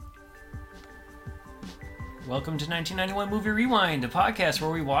Welcome to 1991 Movie Rewind, a podcast where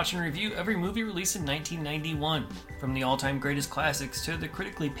we watch and review every movie released in 1991. From the all-time greatest classics to the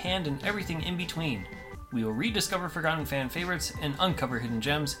critically panned and everything in between. We will rediscover forgotten fan favorites and uncover hidden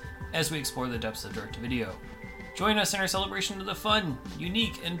gems as we explore the depths of direct-to-video. Join us in our celebration of the fun,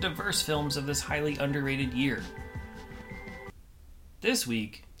 unique, and diverse films of this highly underrated year. This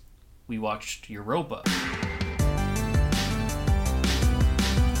week, we watched Europa.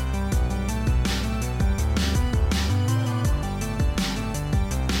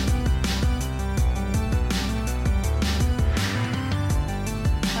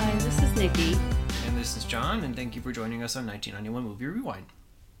 Nikki. And this is John, and thank you for joining us on 1991 Movie Rewind.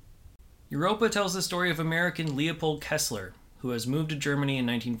 Europa tells the story of American Leopold Kessler, who has moved to Germany in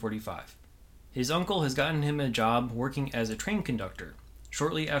 1945. His uncle has gotten him a job working as a train conductor.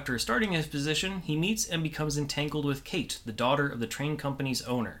 Shortly after starting his position, he meets and becomes entangled with Kate, the daughter of the train company's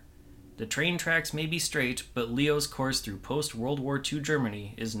owner. The train tracks may be straight, but Leo's course through post-World War II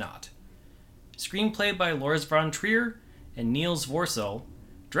Germany is not. Screenplay by Lars von Trier and Niels Vorsel,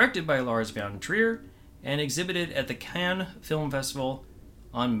 directed by Lars von Trier, and exhibited at the Cannes Film Festival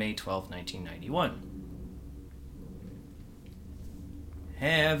on May 12, 1991.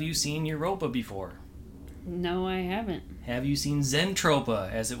 Have you seen Europa before? No, I haven't. Have you seen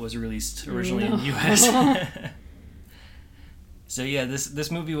Zentropa, as it was released originally in the U.S.? So yeah,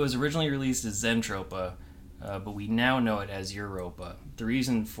 this movie was originally released as Zentropa, but we now know it as Europa. The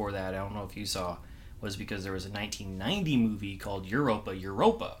reason for that, I don't know if you saw, was because there was a 1990 movie called Europa,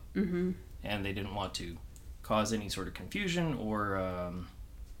 mm-hmm. and they didn't want to cause any sort of confusion or,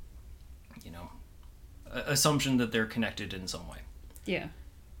 assumption that they're connected in some way. Yeah.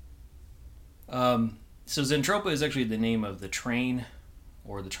 So Zentropa is actually the name of the train,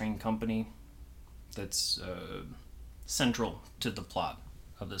 or the train company, that's central to the plot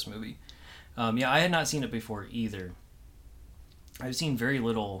of this movie. I had not seen it before either. I've seen very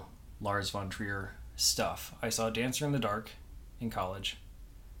little Lars von Trier stuff. I saw Dancer in the Dark in college,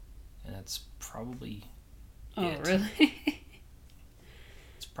 and that's probably it. Oh, really?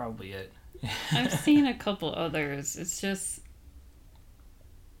 It's probably it. I've seen a couple others. It's just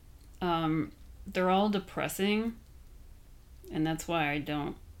they're all depressing, and that's why I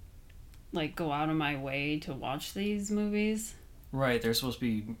don't go out of my way to watch these movies. Right, they're supposed to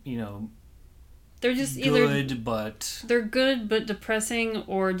be, they're just they're good but depressing,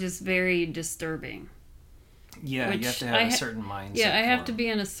 or just very disturbing. Yeah, you have to have a certain mindset. Yeah, I have to be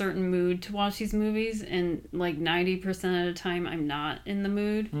in a certain mood to watch these movies, and 90% of the time I'm not in the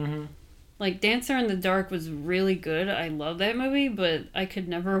mood. Mm-hmm. Dancer in the Dark was really good. I love that movie, but I could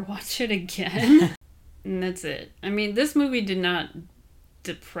never watch it again. And that's it. I mean, this movie did not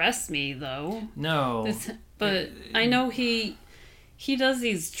depress me, though. No. But I know he does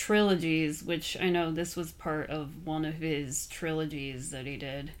these trilogies, which I know this was part of one of his trilogies that he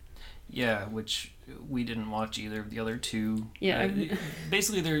did. Yeah, which we didn't watch either of the other two. Yeah.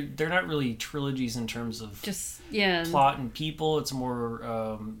 Basically, they're not really trilogies in terms of plot and people. It's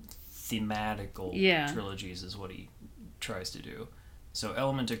more thematical trilogies is what he tries to do. So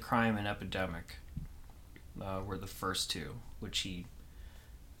Element of Crime and Epidemic were the first two, which he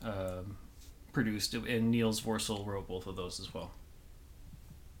produced, and Niels Vorsel wrote both of those as well.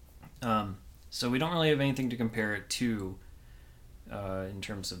 So we don't really have anything to compare it to in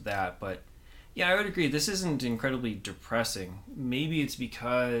terms of that, but yeah, I would agree, this isn't incredibly depressing. Maybe it's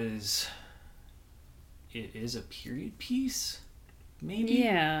because it is a period piece, maybe?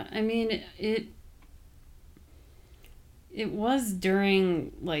 Yeah, I mean, it was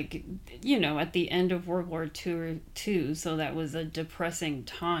during, at the end of World War II, so that was a depressing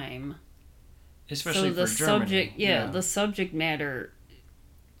time. Especially for Germany. The subject matter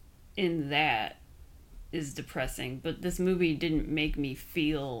in that is depressing, but this movie didn't make me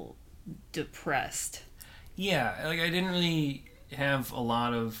feel depressed. Yeah, I didn't really have a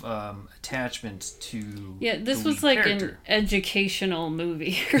lot of attachment to this was character. An educational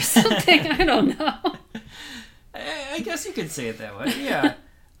movie or something. I don't know. I guess you could say it that way. Yeah.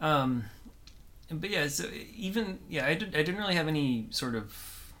 But yeah, so even I didn't really have any sort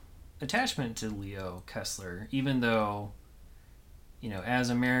of attachment to Leo Kessler, even though as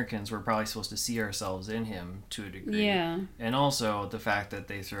Americans, we're probably supposed to see ourselves in him to a degree. Yeah. And also the fact that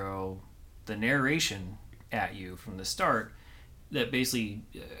they throw the narration at you from the start, that basically,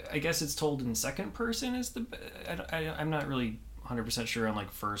 I guess it's told in second person is I'm not really 100% sure on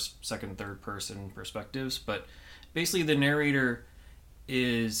first, second, third person perspectives, but basically the narrator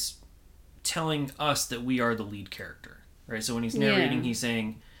is telling us that we are the lead character, right? So when he's narrating, he's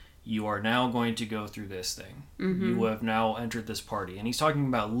saying, you are now going to go through this thing. Mm-hmm. You have now entered this party. And he's talking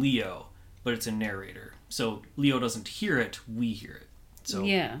about Leo, but it's a narrator. So Leo doesn't hear it, we hear it. So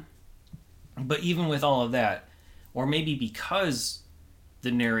yeah. But even with all of that, or maybe because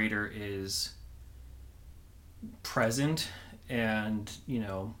the narrator is present and,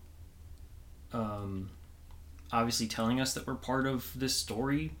 obviously telling us that we're part of this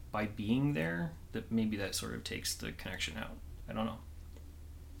story by being there, that maybe that sort of takes the connection out. I don't know.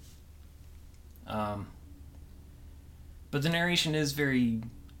 But the narration is very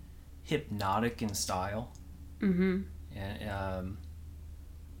hypnotic in style. Mm-hmm. And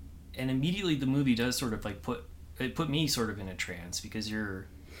immediately the movie does sort of like put me sort of in a trance, because you're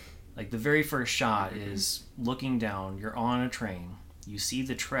like, the very first shot is looking down, you're on a train, you see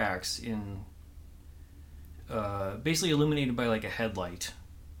the tracks in basically illuminated by like a headlight,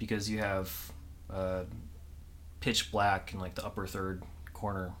 because you have pitch black in like the upper third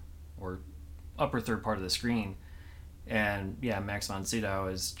corner or upper third part of the screen. And yeah, Max von Sydow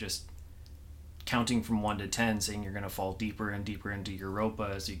is just counting from 1 to 10, saying you're going to fall deeper and deeper into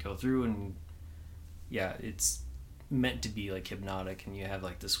Europa as you go through. And yeah, it's meant to be like hypnotic, and you have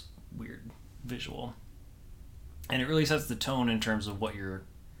like this weird visual. And it really sets the tone in terms of what you're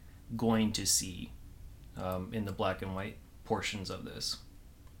going to see in the black and white portions of this.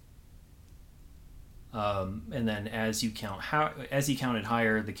 And then as he counted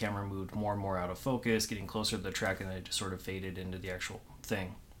higher, the camera moved more and more out of focus, getting closer to the track, and then it just sort of faded into the actual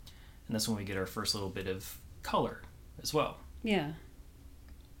thing. And that's when we get our first little bit of color as well. Yeah.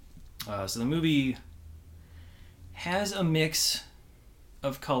 So the movie has a mix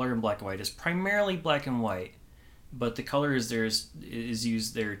of color and black and white. It's primarily black and white, but the color is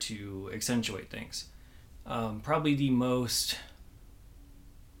used there to accentuate things. Probably the most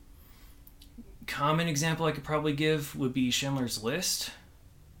common example I could probably give would be Schindler's List,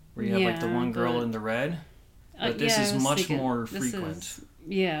 where you have like the one girl in the red. But this is much more frequent.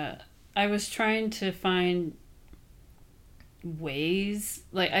 I was trying to find ways,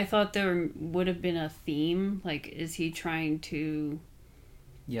 like I thought there would have been a theme, like is he trying to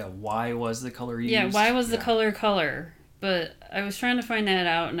why was the color used? Why was the color? But I was trying to find that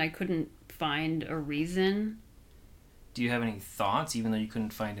out and I couldn't find a reason. Do you have any thoughts, even though you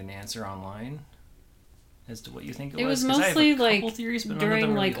couldn't find an answer online, as to what you think it was? It was mostly like theories, but during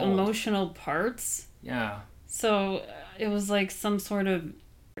really like hold. Emotional parts. Yeah. So it was like some sort of,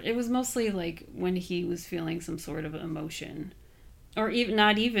 it was mostly like when he was feeling some sort of emotion, or even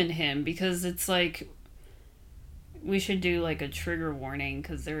not even him, because it's like we should do like a trigger warning,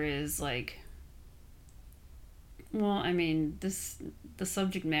 because there is like, well, I mean, the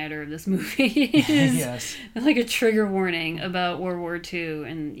subject matter of this movie is yes. like a trigger warning about World War II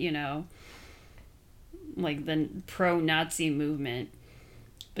and, like the pro-Nazi movement.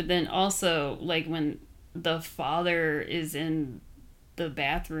 But then also, like, when the father is in the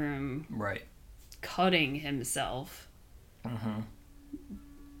bathroom right, cutting himself,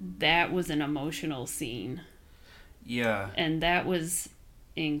 that was an emotional scene. Yeah. And that was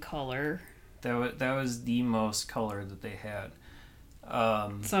in color. That was the most color that they had.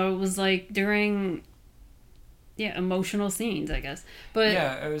 So it was like during, emotional scenes, I guess.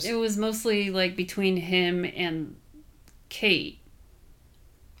 But it was mostly like between him and Kate.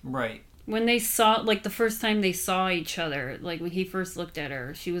 Right. When they saw, like the first time they saw each other, like when he first looked at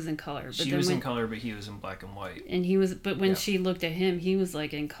her, she was in color. But she was in color, but he was in black and white. And but when she looked at him, he was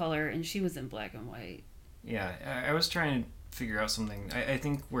like in color and she was in black and white. Yeah, I was trying to figure out something. I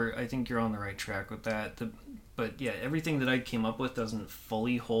think you're on the right track with that. But yeah, everything that I came up with doesn't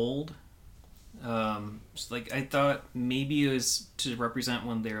fully hold. Like I thought maybe it was to represent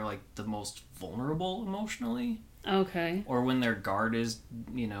when they're like the most vulnerable emotionally. Okay. Or when their guard is,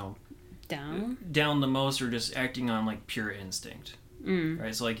 down the most, or just acting on like pure instinct.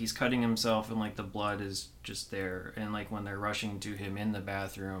 Right, so like he's cutting himself and like the blood is just there, and like when they're rushing to him in the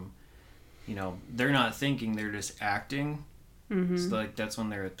bathroom, they're not thinking, they're just acting. So like that's when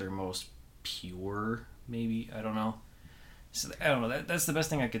they're at their most pure, maybe. I don't know. So I don't know. That's the best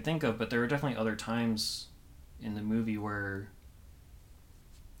thing I could think of. But there were definitely other times in the movie where,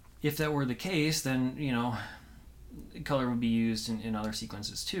 if that were the case, then color would be used in other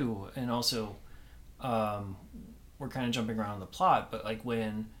sequences too. And also, we're kind of jumping around the plot, but like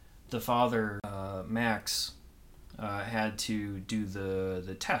when the father, Max, had to do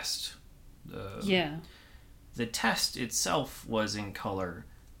the test. The test itself was in color,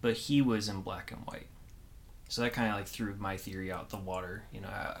 but he was in black and white. So that kind of like threw my theory out the water,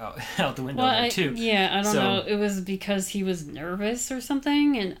 out the window there too. I don't know. It was because he was nervous or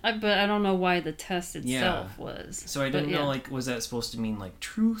something, but I don't know why the test itself was. So I didn't know, like, was that supposed to mean like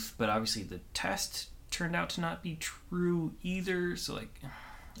truth? But obviously the test turned out to not be true either. So like,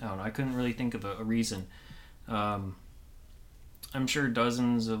 I don't know. I couldn't really think of a reason. I'm sure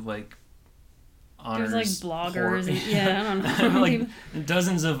dozens of like honors. There's like bloggers. I don't know. Like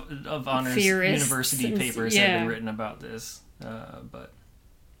dozens of honors theorists university papers have been written about this, but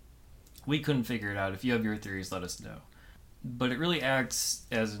we couldn't figure it out. If you have your theories, let us know. But it really acts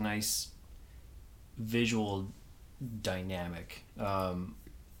as a nice visual dynamic,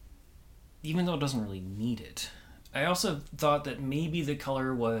 even though it doesn't really need it. I also thought that maybe the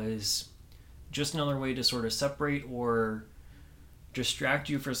color was just another way to sort of separate or distract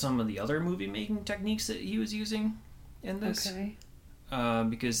you from some of the other movie making techniques that he was using in this. Okay.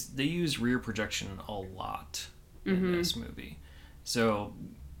 Because they use rear projection a lot in this movie. So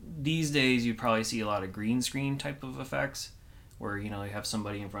these days you probably see a lot of green screen type of effects where, you know, you have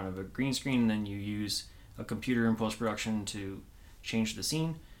somebody in front of a green screen and then you use a computer in post-production to change the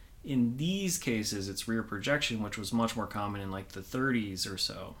scene. In these cases, it's rear projection, which was much more common in like the 30s or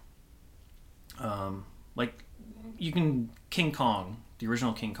so. Like you can King Kong, the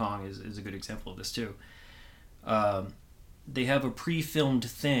original King Kong is a good example of this too. They have a pre-filmed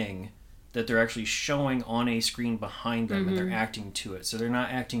thing that they're actually showing on a screen behind them, and they're acting to it. So they're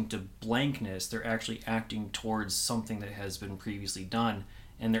not acting to blankness, they're actually acting towards something that has been previously done,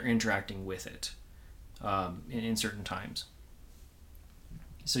 and they're interacting with it in certain times.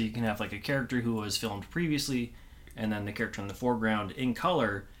 So you can have like a character who was filmed previously, and then the character in the foreground in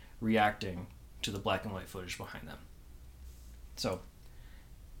color reacting to the black and white footage behind them. So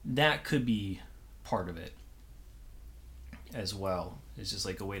that could be part of it as well. It's just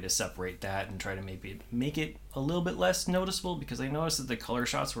like a way to separate that and try to maybe make it a little bit less noticeable, because I noticed that the color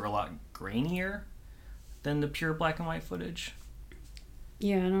shots were a lot grainier than the pure black and white footage.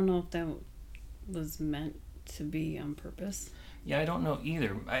 Yeah, I don't know if that was meant to be on purpose. Yeah, I don't know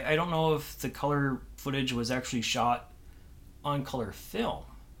either. I don't know if the color footage was actually shot on color film.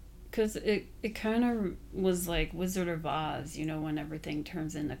 Because it kind of was like Wizard of Oz, you know, when everything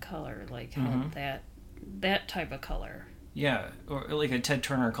turns into color, like how that type of color. Yeah, or like a Ted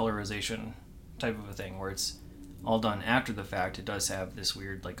Turner colorization type of a thing, where it's all done after the fact. It does have this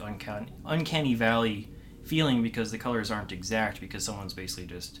weird, like, uncanny valley feeling because the colors aren't exact, because someone's basically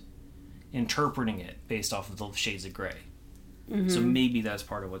just interpreting it based off of the shades of gray. So maybe that's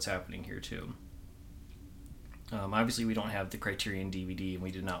part of what's happening here too. Obviously we don't have the Criterion DVD, and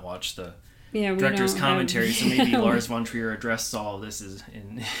we did not watch the director's commentary, so maybe Lars von Trier addressed all of this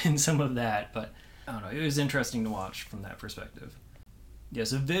in some of that, but I don't know, it was interesting to watch from that perspective. Yeah,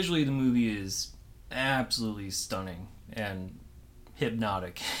 so visually the movie is absolutely stunning and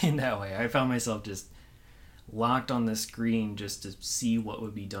hypnotic in that way. I found myself just locked on the screen just to see what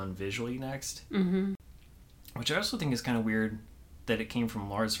would be done visually next. Which I also think is kind of weird that it came from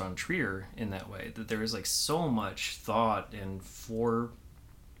Lars von Trier in that way, that there was like so much thought and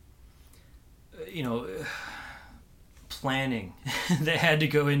planning that had to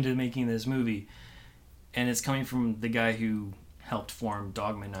go into making this movie, and it's coming from the guy who helped form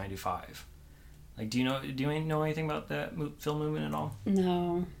Dogma 95. Like, do you know anything about that film movement at all?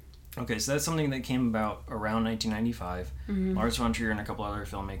 No. Okay, so that's something that came about around 1995. Lars von Trier and a couple other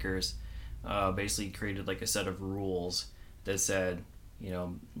filmmakers basically created like a set of rules that said, you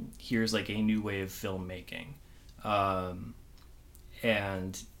know, here's like a new way of filmmaking,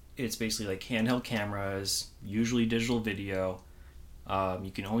 and it's basically like handheld cameras, usually digital video.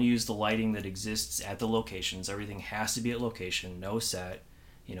 You can only use the lighting that exists at the locations. Everything has to be at location, no set.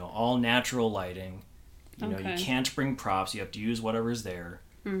 You know, all natural lighting. You know, you can't bring props. You have to use whatever's there.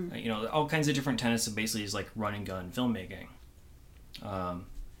 You know, all kinds of different tenets of basically is like run and gun filmmaking.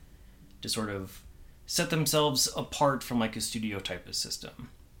 To sort of set themselves apart from like a studio type of system.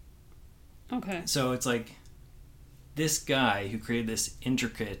 Okay. So it's like this guy who created this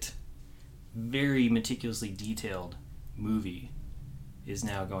intricate, very meticulously detailed movie is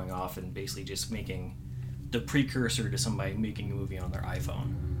now going off and basically just making the precursor to somebody making a movie on their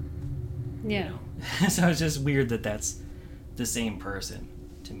iPhone. Yeah. You know? So it's just weird that that's the same person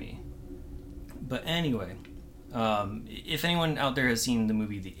to me. But anyway, if anyone out there has seen the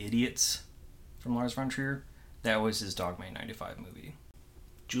movie The Idiots from Lars von Trier, that was his Dogma 95 movie.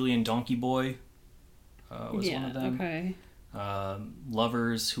 Julian Donkey Boy was one of them. Okay.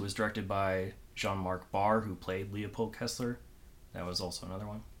 Lovers, who was directed by Jean-Marc Barr, who played Leopold Kessler. That was also another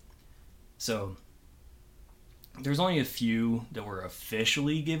one. So there's only a few that were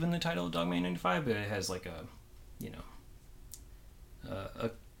officially given the title of Dogma 95, but it has like a, you know,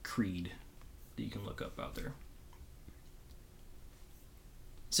 a creed that you can look up out there.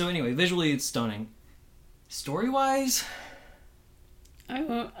 So anyway, visually it's stunning. Story-wise,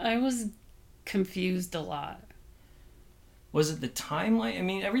 I was confused a lot. Was it the timeline? I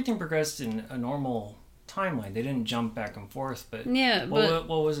mean, everything progressed in a normal timeline. They didn't jump back and forth, but Yeah, but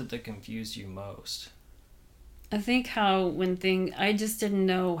what was it that confused you most? I think I just didn't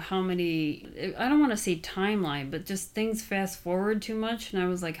know how many, I don't want to say timeline, but just things fast forward too much. And I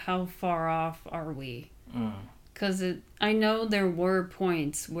was like, how far off are we? Because I know there were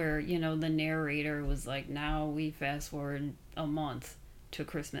points where, you know, the narrator was like, now we fast forward a month to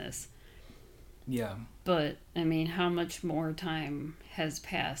Christmas. Yeah. But, I mean, how much more time has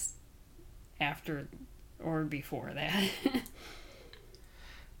passed after or before that?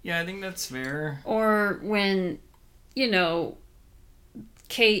 Yeah, I think that's fair. Or when, you know,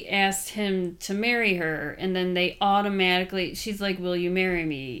 Kate asked him to marry her, and then they automatically, she's like, will you marry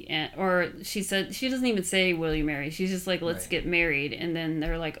me? Or she said, she doesn't even say, will you marry? She's just like, let's get married. And then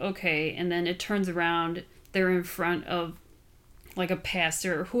they're like, okay. And then it turns around, they're in front of like a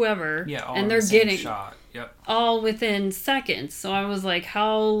pastor or whoever. Yeah, all and in they're the same getting shot. Yep. all within seconds. So I was like,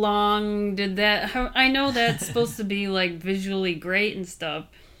 how long did that, I know that's supposed to be like visually great and stuff,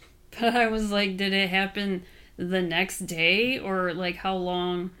 but I was like, did it happen the next day, or like how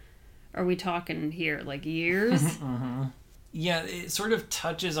long are we talking here? Like years? Mm-hmm. Yeah, it sort of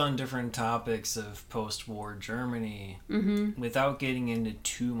touches on different topics of post-war Germany without getting into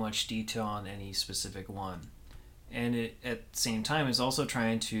too much detail on any specific one. And it, at the same time, is also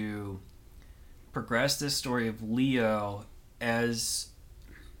trying to progress this story of Leo as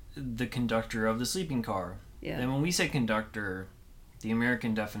the conductor of the sleeping car. Yeah. And when we say conductor, the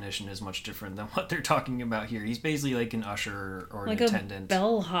American definition is much different than what they're talking about here. He's basically like an usher or an like attendant. A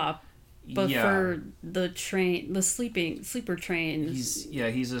bellhop, but yeah. for the train, the sleeper trains.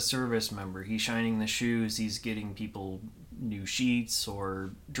 He's a service member. He's shining the shoes. He's getting people new sheets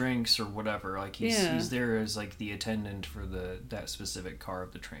or drinks or whatever. Like he's there as like the attendant for that specific car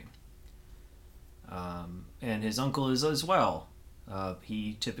of the train. And his uncle is as well.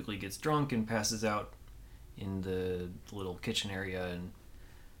 He typically gets drunk and passes out in the little kitchen area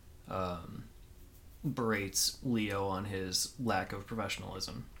and berates Leo on his lack of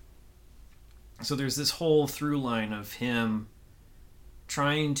professionalism. So there's this whole through line of him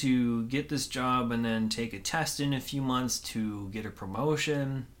trying to get this job and then take a test in a few months to get a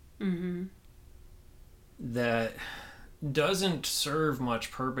promotion that doesn't serve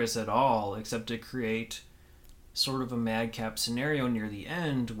much purpose at all except to create sort of a madcap scenario near the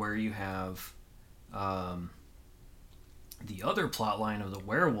end where you have the other plot line of the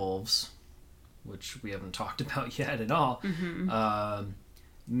werewolves, which we haven't talked about yet at all,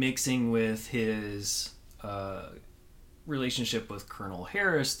 mixing with his relationship with Colonel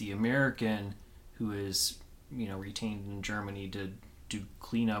Harris, the American, who is, you know, retained in Germany to do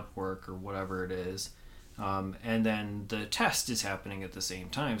cleanup work or whatever it is. And then the test is happening at the same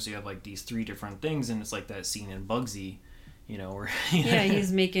time. So you have like these three different things, and it's like that scene in Bugsy, you know, where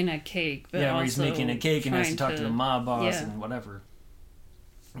he's making a cake. But where he's making a cake and has to talk to the mob boss yeah. and whatever.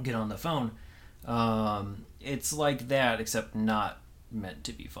 Get on the phone. It's like that, except not meant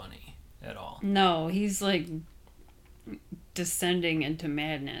to be funny at all. No, he's like descending into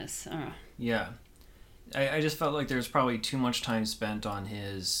madness. Yeah. I just felt like there's probably too much time spent on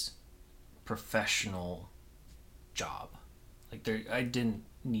his professional job. Like I didn't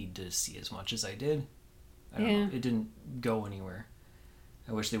need to see as much as I did. I don't know. It didn't go anywhere.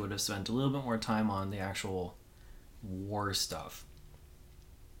 I wish they would have spent a little bit more time on the actual war stuff.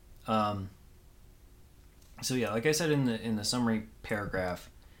 So yeah, like I said in the summary paragraph,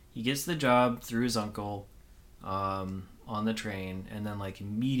 he gets the job through his uncle on the train, and then like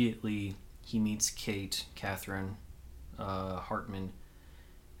immediately he meets Catherine Hartman,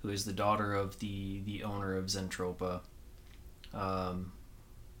 who is the daughter of the owner of Zentropa,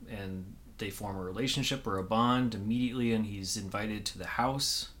 and they form a relationship or a bond immediately, and he's invited to the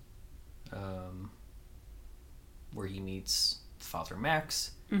house where he meets Father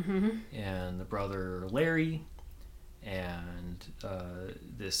Max and the brother Larry and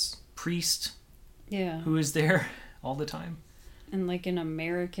this priest who is there all the time. And like an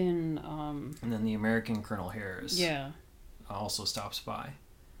American... And then the American Colonel Harris also stops by.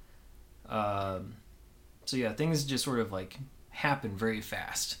 So yeah, things just sort of like happen very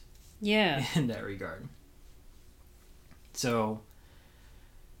fast. Yeah. In that regard. So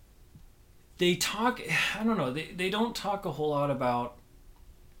they talk, I don't know, they don't talk a whole lot about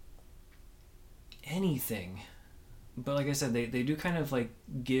anything. But like I said, they do kind of like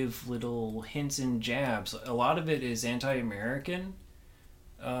give little hints and jabs. A lot of it is anti-American,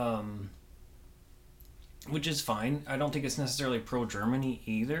 which is fine. I don't think it's necessarily pro-Germany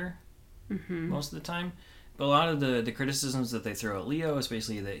either, most of the time. But a lot of the criticisms that they throw at Leo is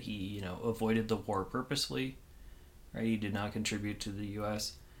basically that he, you know, avoided the war purposefully. right? He did not contribute to the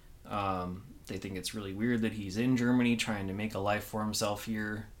U.S. They think it's really weird that he's in Germany trying to make a life for himself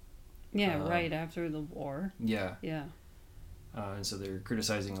here. Yeah, right after the war. Yeah. Yeah. And so they're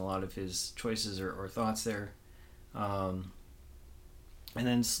criticizing a lot of his choices or thoughts there. And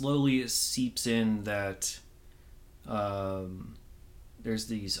then slowly it seeps in that there's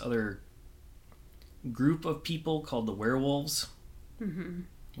these other group of people called the werewolves,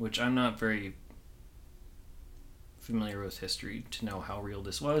 which I'm not very familiar with history to know how real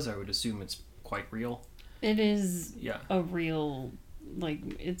this was. I would assume it's quite real. It is Yeah. a real, like,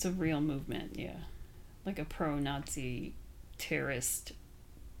 it's a real movement, yeah. Like a pro-Nazi terrorist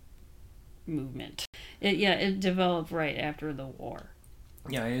movement. It developed right after the war.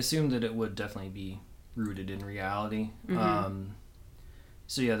 Yeah, I assume that it would definitely be rooted in reality.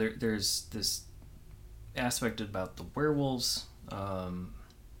 So yeah, there's this aspect about the werewolves,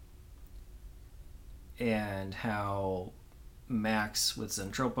 and how Max with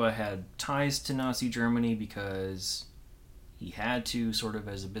Zentropa had ties to Nazi Germany because he had to, sort of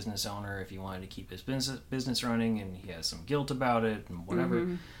as a business owner, if he wanted to keep his business running, and he has some guilt about it and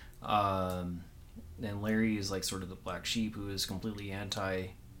whatever. And Larry is like sort of the black sheep who is completely anti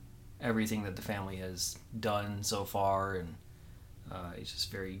everything that the family has done so far, and he's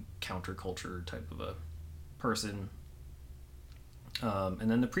just very counterculture type of a person.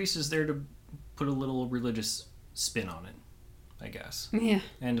 And then the priest is there to put a little religious spin on it, I guess. Yeah.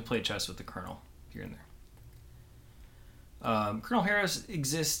 And to play chess with the Colonel here and there. Colonel Harris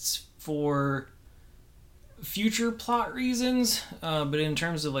exists for future plot reasons, but in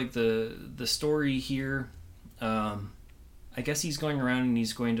terms of like the story here, I guess he's going around and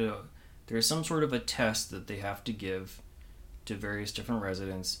he's going to, there's some sort of a test that they have to give to various different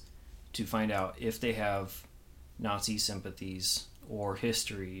residents to find out if they have Nazi sympathies or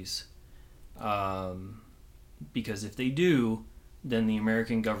histories, because if they do, then the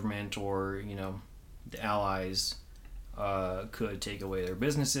American government or, you know, the Allies could take away their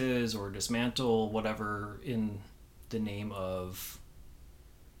businesses or dismantle whatever in the name of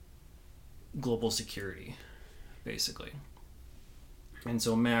global security, basically. And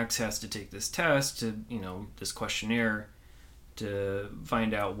so Max has to take this test to, you know, this questionnaire to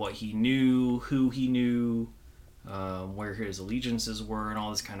find out what he knew, who he knew, where his allegiances were, and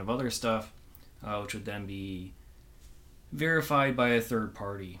all this kind of other stuff, which would then be verified by a third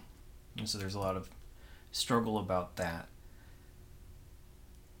party. And so there's a lot of struggle about that.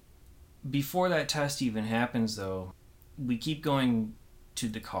 Before that test even happens, though, we keep going to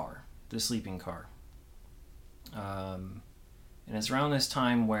the car, the sleeping car. And it's around this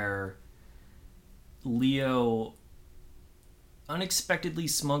time where Leo unexpectedly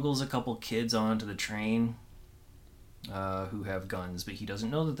smuggles a couple kids onto the train who have guns, but he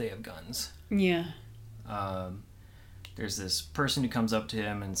doesn't know that they have guns. Yeah. There's this person who comes up to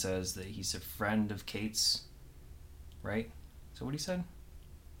him and says that he's a friend of Kate's, right? Is that what he said?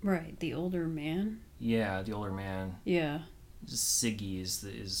 Right, the older man? Yeah, the older man. Yeah. Siggy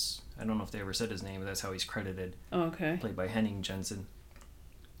is I don't know if they ever said his name, but that's how he's credited. Oh, okay. Played by Henning Jensen.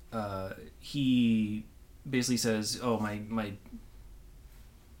 He basically says, "Oh, my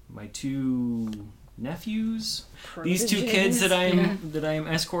two nephews, these two kids that I'm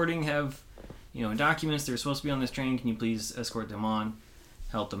escorting have, you know, documents. They're supposed to be on this train. Can you please escort them on,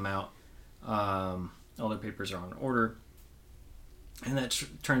 help them out? All their papers are on order." And that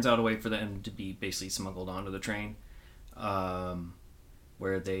turns out a way for them to be basically smuggled onto the train,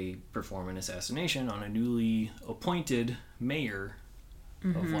 where they perform an assassination on a newly appointed mayor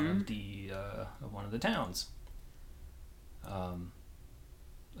of one of the towns.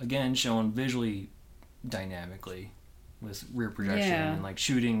 Again, shown visually dynamically with rear projection and like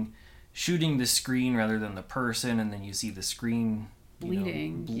shooting the screen rather than the person, and then you see the screen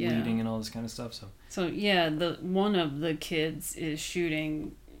bleeding and all this kind of stuff. So yeah, the one of the kids is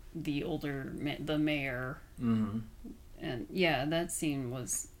shooting the the mayor, and yeah, that scene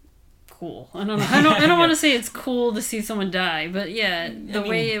was cool. I don't know. I don't want to say it's cool to see someone die, but yeah, the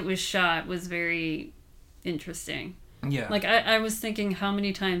way it was shot was very interesting. Yeah, like I was thinking, how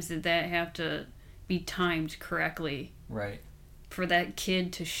many times did that have to be timed correctly? Right. For that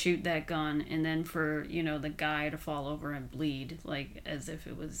kid to shoot that gun, and then for, you know, the guy to fall over and bleed, like as if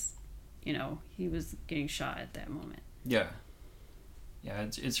it was, you know, he was getting shot at that moment. Yeah,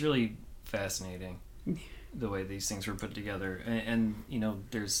 it's really fascinating the way these things were put together, and you know,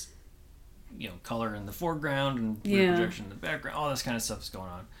 there's, you know, color in the foreground and projection in the background, all this kind of stuff is going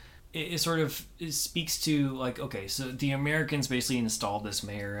on. It speaks to, like, okay, so the Americans basically installed this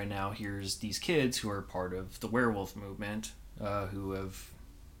mayor, and now here's these kids who are part of the werewolf movement, who have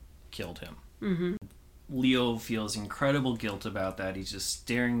killed him. Leo feels incredible guilt about that. He's just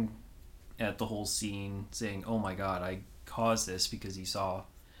staring at the whole scene, saying, "Oh my God, I caused this," because he saw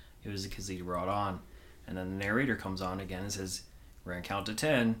it was the kids that he brought on. And then the narrator comes on again and says, "We're gonna count to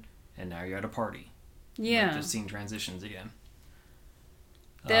 10, and now you're at a party." Yeah. Like, just scene transitions again.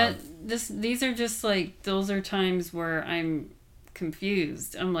 These are just like, those are times where I'm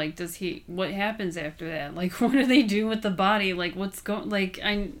confused. I'm like, what happens after that? Like, what do they do with the body? Like, what's going, like,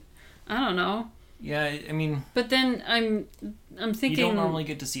 I don't know. Yeah, I mean, but then I'm thinking, you don't normally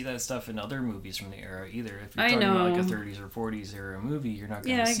get to see that stuff in other movies from the era either. If you're talking about like a 30s or 40s era movie, you're not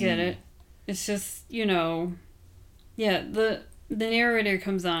going to see. Yeah, I get it. It's just, the narrator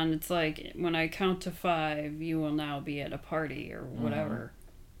comes on. It's like, when I count to 5, you will now be at a party or whatever.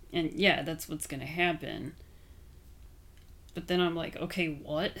 And yeah, that's what's going to happen. But then I'm like, okay,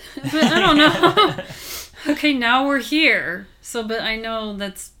 what? But I don't know. Okay, now we're here. But I know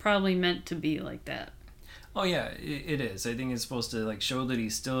that's probably meant to be like that. Oh yeah, it is. I think it's supposed to like show that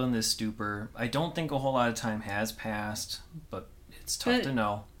he's still in this stupor. I don't think a whole lot of time has passed, but it's tough to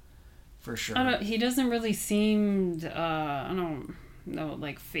know for sure. He doesn't really seem, I don't know,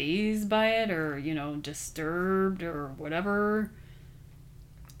 like phased by it or, disturbed or whatever.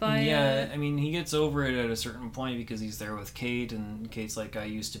 I mean, he gets over it at a certain point because he's there with Kate, and Kate's like, "I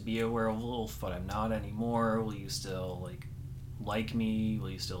used to be a werewolf, but I'm not anymore. Will you still like me? Will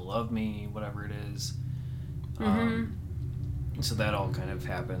you still love me? Whatever it is." So that all kind of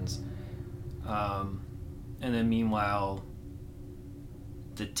happens, and then meanwhile,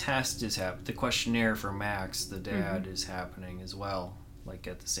 the test is the questionnaire for Max, the dad, is happening as well, like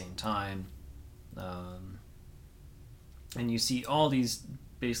at the same time, and you see all these.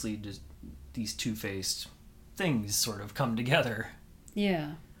 Basically, just these two-faced things sort of come together.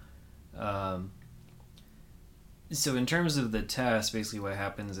 Yeah. So in terms of the test, basically what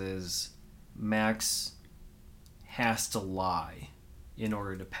happens is Max has to lie in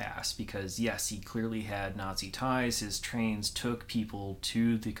order to pass because, yes, he clearly had Nazi ties. His trains took people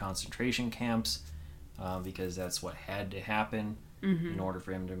to the concentration camps because that's what had to happen in order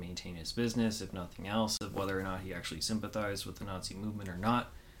for him to maintain his business, if nothing else, of whether or not he actually sympathized with the Nazi movement or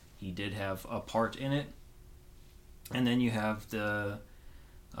not. He did have a part in it. And then you have a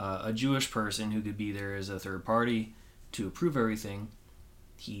Jewish person who could be there as a third party to approve everything.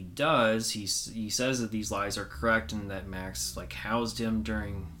 He does. He says that these lies are correct and that Max housed him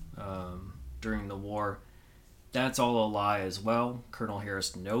during the war. That's all a lie as well. Colonel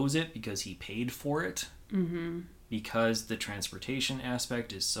Harris knows it because he paid for it. Because the transportation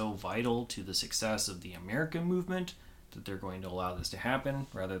aspect is so vital to the success of the American movement that they're going to allow this to happen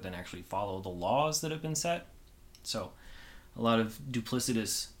rather than actually follow the laws that have been set. So a lot of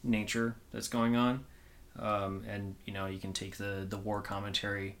duplicitous nature that's going on. And, you can take the war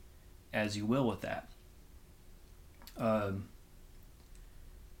commentary as you will with that.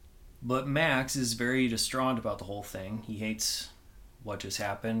 But Max is very distraught about the whole thing. He hates what just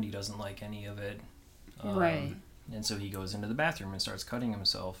happened. He doesn't like any of it. Right. And so he goes into the bathroom and starts cutting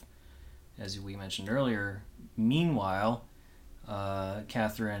himself, as we mentioned earlier. Meanwhile,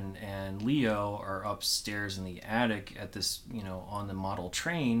 Catherine and Leo are upstairs in the attic at this, on the model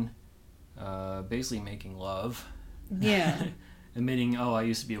train, basically making love. Yeah. Admitting, "Oh, I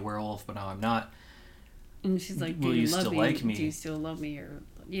used to be a werewolf, but now I'm not." And she's like, "Will you still like me? Do you still love me?" Or,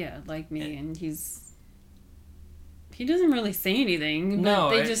 like me. And he doesn't really say anything,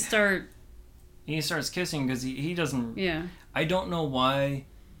 but they just start... He starts kissing because he doesn't... Yeah. I don't know why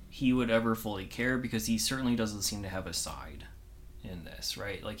he would ever fully care because he certainly doesn't seem to have a side in this,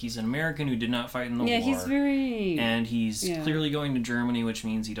 right? He's an American who did not fight in the war. Yeah, he's very... And he's clearly going to Germany, which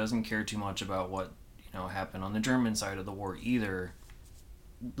means he doesn't care too much about what, happened on the German side of the war either.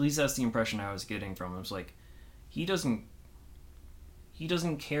 At least that's the impression I was getting from him. It's like, he doesn't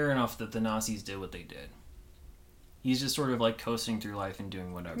care enough that the Nazis did what they did. He's just sort of coasting through life and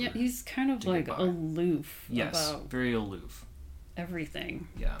doing whatever. Yeah, he's kind of aloof. Yes, about very aloof. Everything.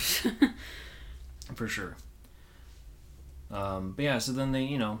 Yeah. For sure. But yeah, so then they,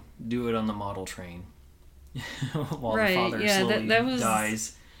 do it on the model train. While the father slowly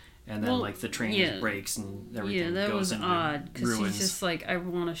dies. And then, the train breaks and everything goes into ruins. Yeah, that was odd. Because she's just like, "I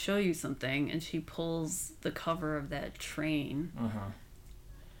want to show you something." And she pulls the cover of that train.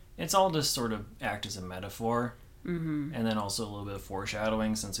 It's all just sort of act as a metaphor. And then also a little bit of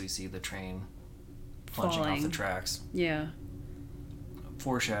foreshadowing since we see the train plunging off the tracks. Yeah.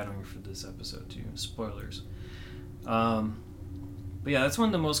 Foreshadowing for this episode too. Spoilers. But yeah, that's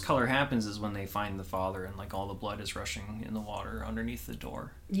when the most color happens is when they find the father and all the blood is rushing in the water underneath the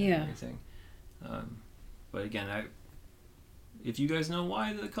door. Yeah. And everything. But again, If you guys know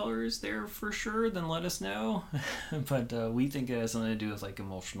why the color is there for sure, then let us know. But we think it has something to do with like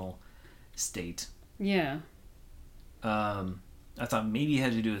emotional state. Yeah. I thought maybe it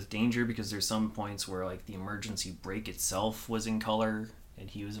had to do with danger because there's some points where like the emergency brake itself was in color and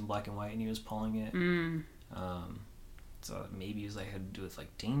he was in black and white and he was pulling it. So maybe it was like had to do with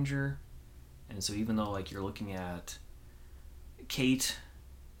like danger. And so even though like you're looking at Kate,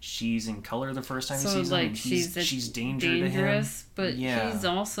 she's in color the first time you see like him. She's dangerous to him. But he's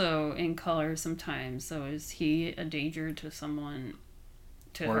also in color sometimes. So is he a danger to someone,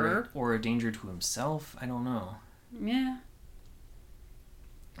 her? Or a danger to himself? I don't know. Yeah.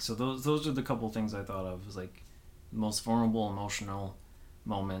 So those are the couple things I thought of as like most vulnerable emotional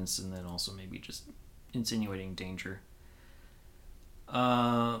moments, and then also maybe just insinuating danger.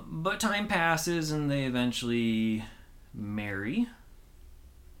 But time passes and they eventually marry.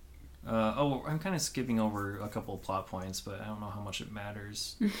 I'm kind of skipping over a couple of plot points, but I don't know how much it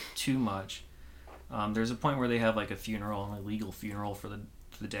matters too much. There's a point where they have like a funeral, a legal funeral for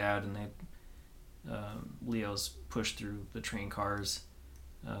the dad, and Leo's pushed through the train cars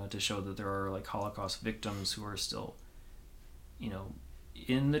to show that there are like Holocaust victims who are still,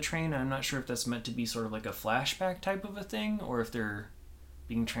 in the train. I'm not sure if that's meant to be sort of like a flashback type of a thing, or if they're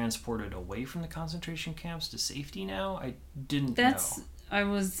being transported away from the concentration camps to safety now. I didn't know. I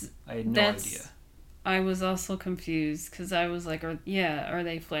had no idea. I was also confused because I was like, are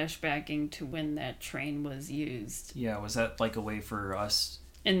they flashbacking to when that train was used? Yeah, was that like a way for us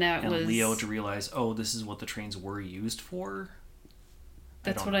and was Leo to realize, oh, this is what the trains were used for?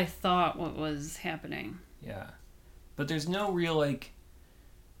 That's what I thought what was happening. Yeah. But there's no real, like,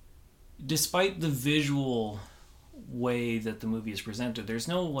 despite the visual way that the movie is presented, there's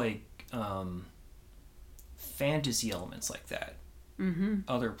no, like, fantasy elements like that.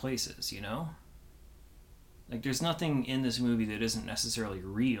 Other places, Like, there's nothing in this movie that isn't necessarily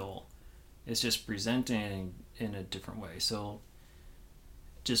real. It's just presented in a different way. So,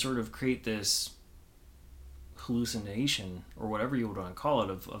 to sort of create this hallucination, or whatever you would want to call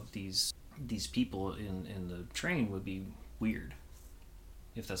it, of these people in the train would be weird,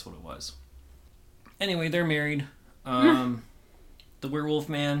 if that's what it was. Anyway, they're married. The werewolf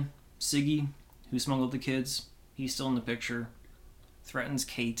man, Siggy, who smuggled the kids, he's still in the picture. Threatens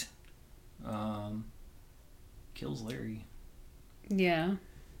Kate. Kills Larry. Yeah.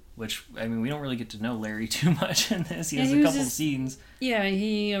 Which, I mean, we don't really get to know Larry too much in this. He has a couple scenes. Yeah,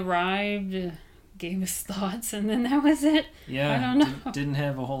 he arrived, gave his thoughts, and then that was it. Yeah. I don't know. Didn't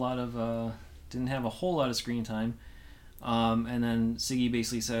have a whole lot of screen time. And then Siggy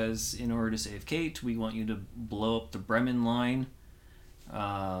basically says, in order to save Kate, we want you to blow up the Bremen line.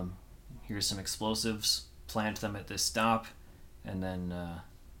 Here's some explosives. Plant them at this stop, and then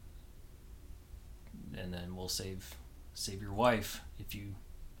we'll save your wife if you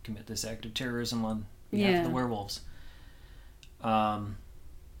commit this act of terrorism on behalf of the werewolves. And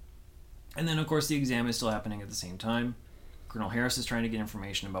then, of course, the exam is still happening at the same time. Colonel Harris is trying to get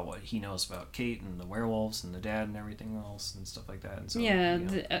information about what he knows about Kate and the werewolves and the dad and everything else and stuff like that. And so,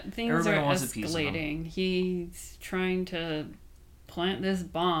 things are escalating. He's trying to plant this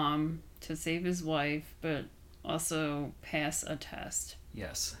bomb to save his wife, but also pass a test.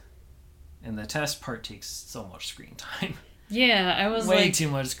 Yes. And the test part takes so much screen time. Yeah, I was way too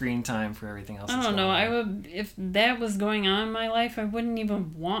much screen time for everything else. I don't know. If that was going on in my life, I wouldn't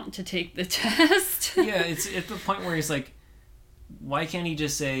even want to take the test. Yeah, it's at the point where he's like, why can't he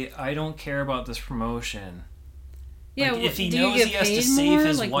just say, I don't care about this promotion? Yeah, if he knows he has to save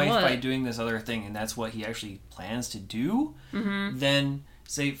his wife by doing this other thing, and that's what he actually plans to do, then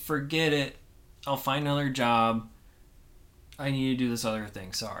say, forget it. I'll find another job. I need to do this other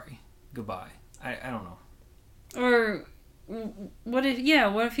thing. Sorry. Goodbye. I don't know. Or what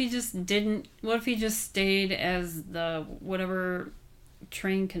if he just didn't, what if he just stayed as the whatever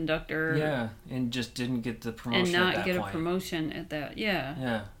train conductor? Yeah, and just didn't get the promotion and not get a promotion at that.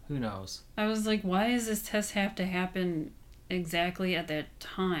 Yeah, who knows? I was like, why does this test have to happen exactly at that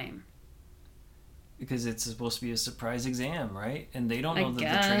time? Because it's supposed to be a surprise exam, right? And they don't know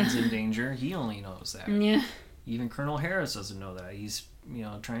that the train's in danger. He only knows that. Yeah. Even Colonel Harris doesn't know that. He's,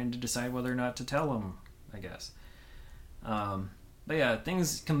 trying to decide whether or not to tell him, I guess. But yeah,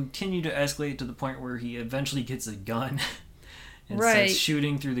 things continue to escalate to the point where he eventually gets a gun and starts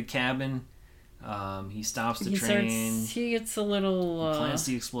shooting through the cabin. He stops the train. He gets a little... plants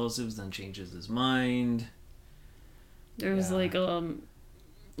the explosives, then changes his mind. There's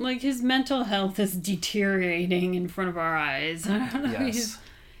like his mental health is deteriorating in front of our eyes. I don't know. Yes.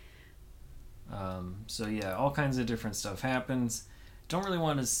 So yeah, all kinds of different stuff happens. Don't really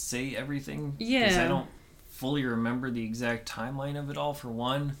want to say everything because I don't fully remember the exact timeline of it all, for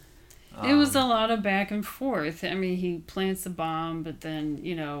one. It was a lot of back and forth. I mean, he plants the bomb, but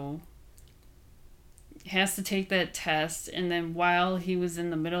then, has to take that test. And then while he was in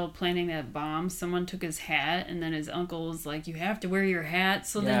the middle of planting that bomb, someone took his hat. And then his uncle was like, you have to wear your hat.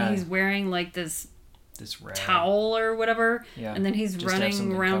 So then he's wearing like this towel or whatever. Yeah. And then he's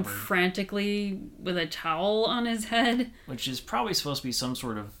running around frantically with a towel on his head. Which is probably supposed to be some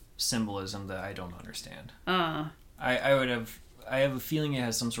sort of symbolism that I don't understand. I have a feeling it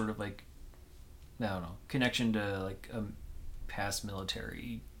has some sort of like, I don't know, connection to like a past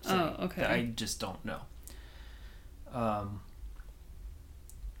military thing okay. that I just don't know.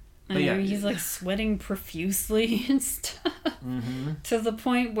 He's like sweating profusely and stuff. Mm-hmm. To the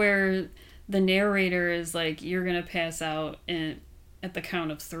point where the narrator is like, you're gonna pass out at the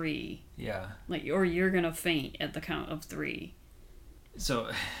count of 3. Yeah. Like, or you're gonna faint at the count of 3. So.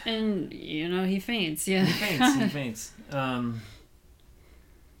 And he faints. Yeah. He faints. But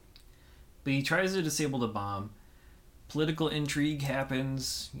he tries to disable the bomb. Political intrigue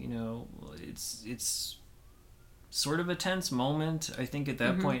happens. It's sort of a tense moment. I think at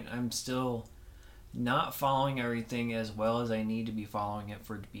that point I'm still not following everything as well as I need to be following it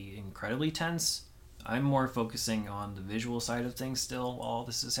for it to be incredibly tense. I'm more focusing on the visual side of things still while all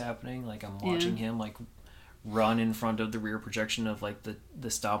this is happening. Like, I'm watching him like run in front of the rear projection of like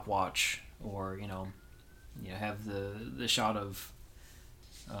the stopwatch, or have the shot of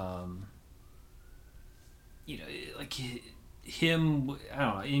like him, I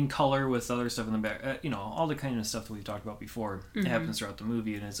don't know, in color with other stuff in the back, all the kind of stuff that we've talked about before. It happens throughout the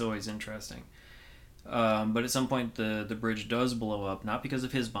movie, and it's always interesting. But at some point the bridge does blow up, not because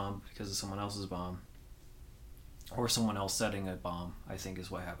of his bomb, but because of someone else's bomb, or someone else setting a bomb, I think is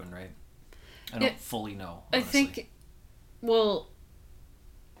what happened, right? I don't fully know, honestly. I think, well,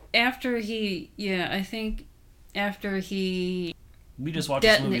 after he we just watched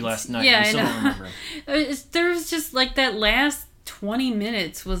this movie last night. Yeah, we still don't remember. There was just like that last 20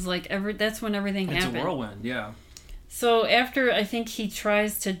 minutes was like that's when everything happened. It's a whirlwind, yeah. So after I think he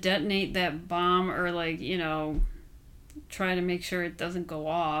tries to detonate that bomb, or like, try to make sure it doesn't go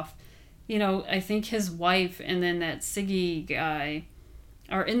off, I think his wife and then that Siggy guy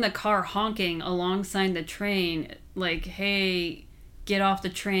are in the car honking alongside the train, like, hey, get off the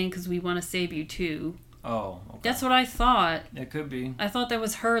train because we want to save you too. Oh, okay. That's what I thought. It could be. I thought that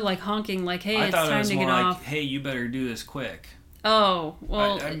was her, like, honking, like, hey, it's time to get off. I thought it was more like, hey, you better do this quick. Oh,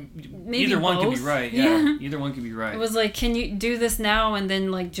 well, maybe either one both. could be right. Yeah, either one could be right. It was like, can you do this now and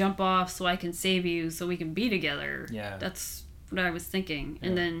then, like, jump off so I can save you so we can be together? Yeah. That's what I was thinking. Yeah.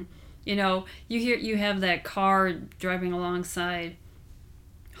 And then, you have that car driving alongside,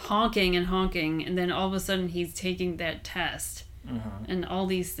 honking, and then all of a sudden he's taking that test. Mm-hmm. And all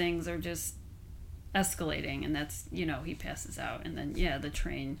these things are just escalating, and that's, he passes out, and then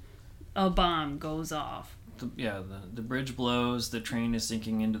a bomb goes off. The bridge blows, the train is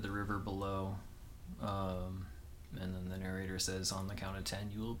sinking into the river below, and then the narrator says, on the count of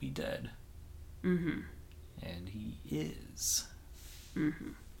 10 you will be dead. Mm-hmm. And he is.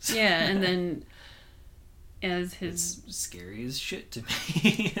 Mm-hmm. Yeah. And then as his... It's scary as shit to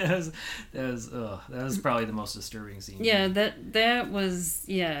me. that was probably the most disturbing scene. Yeah, that was,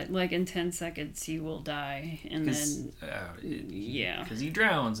 like in 10 seconds he will die, and then because he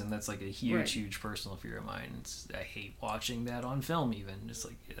drowns, and that's like a huge personal fear of mine. I hate watching that on film, even. It's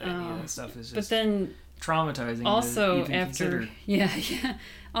like that stuff is just but then traumatizing. Also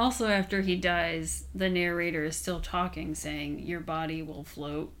also after he dies, the narrator is still talking, saying your body will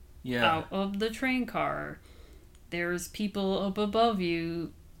float out of the train car. There's people up above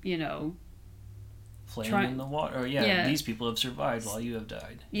you, playing in the water. These people have survived while you have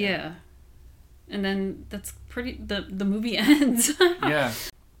died. Yeah. And then that's the movie ends. Yeah.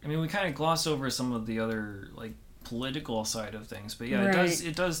 I mean, we kind of glossed over some of the other, like, political side of things, but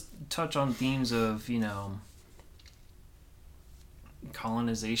it does touch on themes of,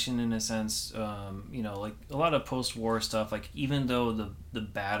 colonization in a sense, like a lot of post-war stuff. Like, even though the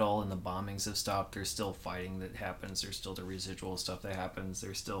battle and the bombings have stopped, there's still fighting that happens, there's still the residual stuff that happens,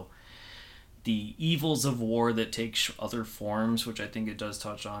 there's still the evils of war that take other forms, which I think it does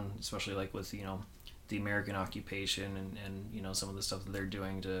touch on, especially like with the American occupation and some of the stuff that they're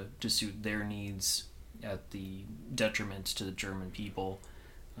doing to suit their needs at the detriment to the German people,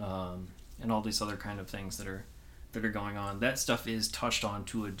 and all these other kind of things that are going on. That stuff is touched on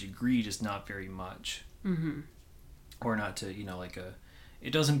to a degree, just not very much. Mm-hmm. Or not to,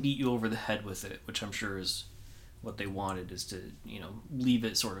 it doesn't beat you over the head with it, which I'm sure is what they wanted, is to, leave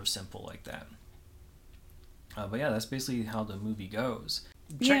it sort of simple like that. But yeah, that's basically how the movie goes.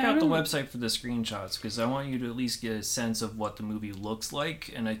 check out the website for the screenshots, because I want you to at least get a sense of what the movie looks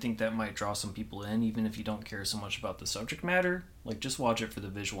like, and I think that might draw some people in, even if you don't care so much about the subject matter. Like, just watch it for the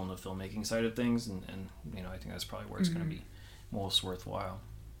visual and the filmmaking side of things, and you know, I think that's probably where it's going to be most worthwhile.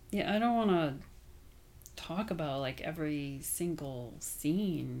 Yeah, I don't want to talk about like every single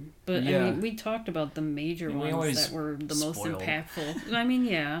scene, but I mean, we talked about the major ones that were the most impactful. I mean,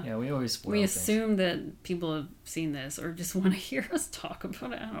 yeah, we always spoil we assume that people have seen this or just want to hear us talk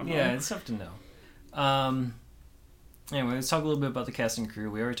about it. I don't know. Yeah, it's tough to know. Anyway, let's talk a little bit about the cast and crew.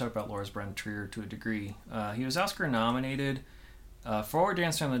 We already talked about Lars Brent Trier to a degree. He was Oscar nominated for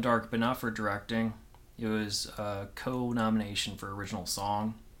Dancer in the Dark, but not for directing. It was a co-nomination for original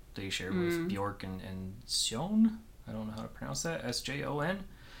song they shared with Bjork and Sjon. I don't know how to pronounce that. Sjon.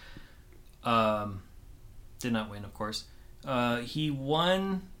 Did not win, of course. He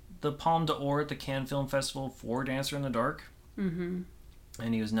won the Palme d'Or at the Cannes Film Festival for Dancer in the Dark. Mm-hmm.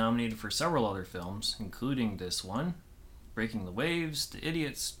 And he was nominated for several other films, including this one, Breaking the Waves, The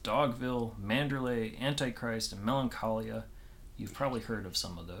Idiots, Dogville, Manderley, Antichrist, and Melancholia. You've probably heard of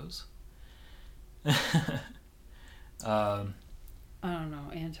some of those. I don't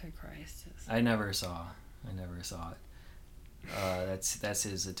know. Antichrist is... I never saw it. That's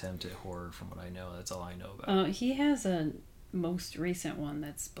his attempt at horror, from what I know. That's all I know about. He has a most recent one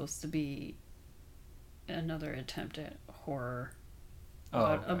that's supposed to be another attempt at horror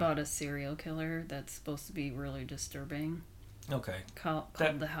about a serial killer that's supposed to be really disturbing. Okay. Called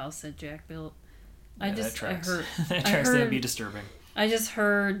The House That Jack Built. Yeah, that tracks. That'd be disturbing. I just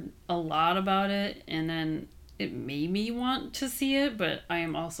heard a lot about it, and then it made me want to see it, but I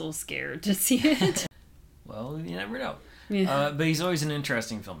am also scared to see it. Well, you never know. Yeah. But he's always an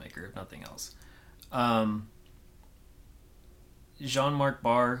interesting filmmaker, if nothing else. Jean-Marc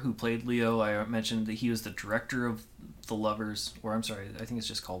Barr, who played Leo, I mentioned that he was the director of The Lovers, or I'm sorry, I think it's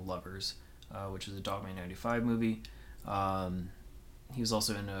just called Lovers, which is a Dogma 95 movie. He was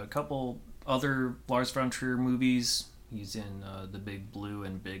also in a couple other Lars von Trier movies. He's in The Big Blue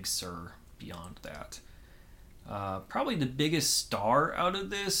and Big Sur beyond that. Probably the biggest star out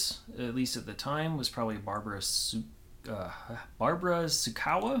of this, at least at the time, was probably Barbara Sukowa,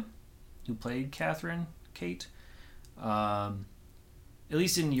 who played Catherine Kate. At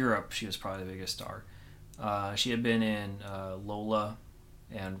least in Europe, she was probably the biggest star. She had been in Lola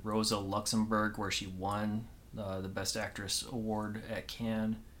and Rosa Luxemburg, where she won the Best Actress award at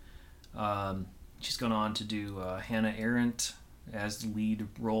Cannes. She's gone on to do Hannah Arendt as the lead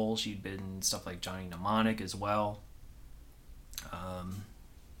role. She'd been in stuff like Johnny Mnemonic as well.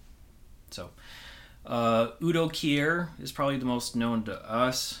 Udo Kier is probably the most known to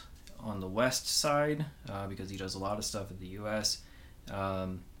us on the West side because he does a lot of stuff in the U.S.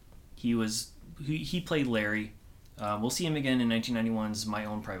 He played Larry. We'll see him again in 1991's My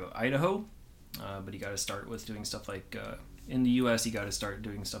Own Private Idaho, but he got to start with doing stuff like in the U.S. he got to start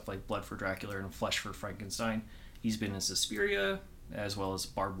doing stuff like Blood for Dracula and Flesh for Frankenstein. He's been in Suspiria, as well as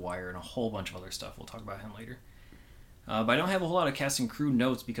Barbed Wire and a whole bunch of other stuff. We'll talk about him later. But I don't have a whole lot of cast and crew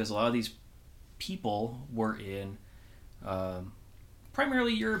notes because a lot of these people were in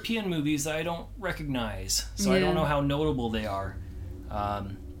primarily European movies that I don't recognize. So I don't know how notable they are.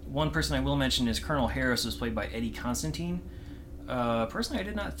 One person I will mention is Colonel Harris, was played by Eddie Constantine. Personally, I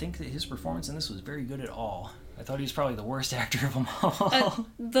did not think that his performance in this was very good at all. I thought he was probably the worst actor of them all.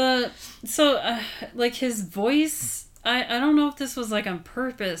 Like his voice, I don't know if this was like on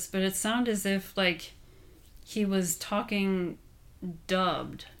purpose, but it sounded as if like he was talking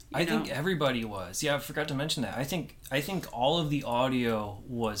dubbed. I think everybody was. Yeah, I forgot to mention that. I think all of the audio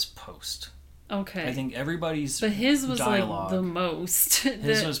was post. Okay. I think everybody's But his was dialogue, like the most.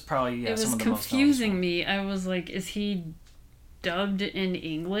 His was probably it was some of the most confusing me. I was like, is he dubbed in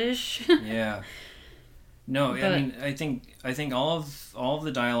English? Yeah. No, I mean, I think all of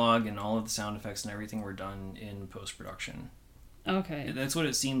the dialogue and all of the sound effects and everything were done in post-production. Okay. That's what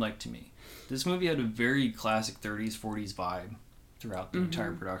it seemed like to me. This movie had a very classic 30s, 40s vibe throughout the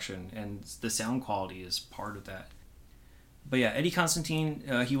entire production, and the sound quality is part of that. But yeah, Eddie Constantine,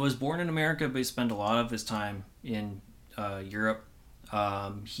 he was born in America, but he spent a lot of his time in Europe.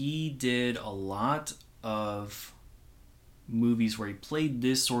 He did a lot of movies where he played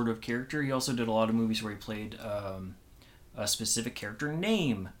this sort of character. He also did a lot of movies where he played a specific character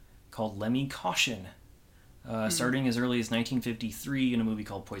name called Lemmy Caution, starting as early as 1953 in a movie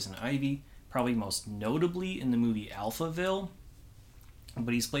called Poison Ivy, probably most notably in the movie Alphaville.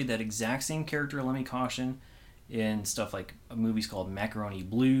 But he's played that exact same character, Lemmy Caution, in stuff like movies called Macaroni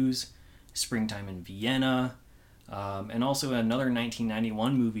Blues, Springtime in Vienna, and also another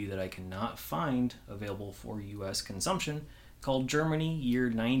 1991 movie that I cannot find available for U.S. consumption called Germany Year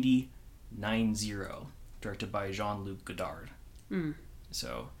 9090, directed by Jean-Luc Godard.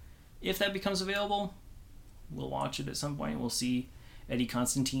 So, if that becomes available, we'll watch it at some point. We'll see Eddie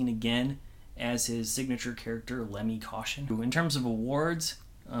Constantine again as his signature character, Lemmy Caution. In terms of awards,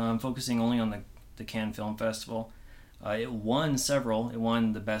 focusing only on the Cannes Film Festival, it won several. It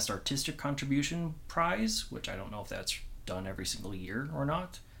won the Best Artistic Contribution Prize, which I don't know if that's done every single year or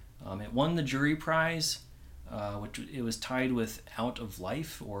not. It won the Jury Prize, which it was tied with Out of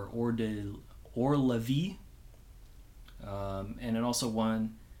Life or Hors la Vie. And it also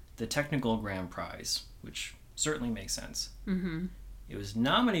won the Technical Grand Prize, which certainly makes sense. Mm-hmm. It was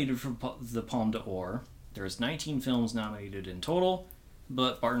nominated for the Palme d'Or. There's 19 films nominated in total,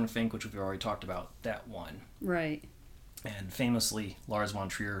 but Barton Fink, which we've already talked about, that won. Right. And famously, Lars von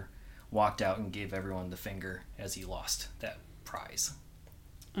Trier walked out and gave everyone the finger as he lost that prize.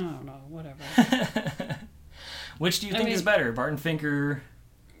 I don't know, whatever. Which do you think is better, Barton Fink or...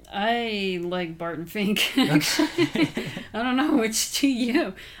 I like Barton Fink. Okay. I don't know, which do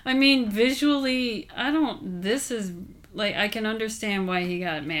you? I mean, visually, this is, like, I can understand why he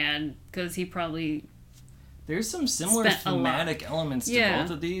got mad, because he probably... There's some similar thematic elements to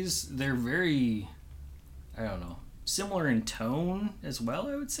both of these. They're very, I don't know, similar in tone as well,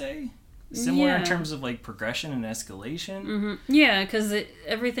 I would say. Similar in terms of, like, progression and escalation. Mm-hmm. Yeah, because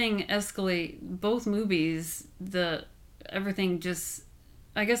everything escalate. Both movies, everything just...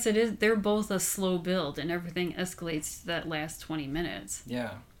 I guess it is. They're both a slow build, and everything escalates to that last 20 minutes.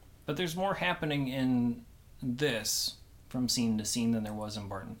 Yeah. But there's more happening in this from scene to scene than there was in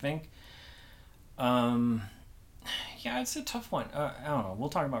Barton Fink. Yeah, it's a tough one. I don't know. We'll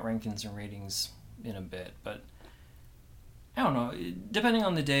talk about rankings and ratings in a bit, but I don't know. Depending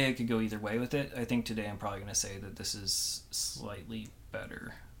on the day, I could go either way with it. I think today I'm probably going to say that this is slightly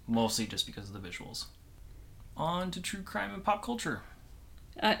better, mostly just because of the visuals. On to true crime and pop culture.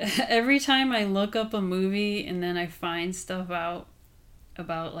 Every time I look up a movie and then I find stuff out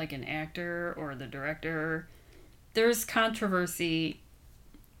about, like, an actor or the director, there's controversy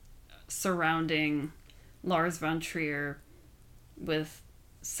surrounding Lars von Trier with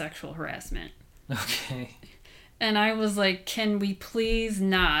sexual harassment. Okay. And I was like, can we please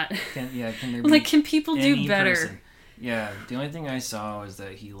not? Can there be like, can people do better? Person? Yeah, the only thing I saw was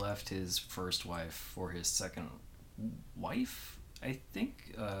that he left his first wife for his second wife. I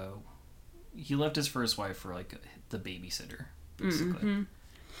think he left his first wife for, like, the babysitter, basically. Mm-hmm.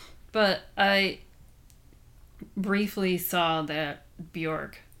 But I briefly saw that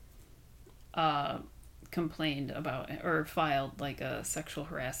Bjork complained about, or filed, like, a sexual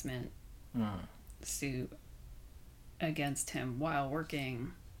harassment suit against him while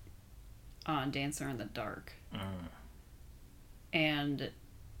working on Dancer in the Dark. And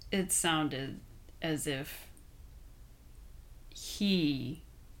it sounded as if he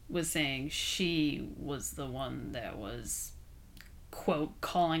was saying she was the one that was, quote,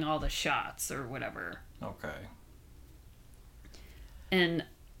 calling all the shots or whatever. Okay. And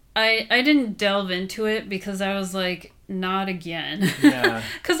I didn't delve into it because I was like, not again. Yeah.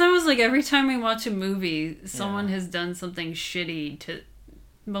 Because I was like, every time we watch a movie, someone has done something shitty to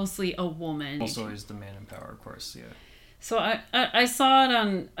mostly a woman. Also is the man in power, of course, yeah. So I saw it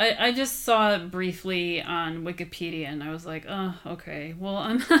on... I just saw it briefly on Wikipedia, and I was like, oh, okay. Well,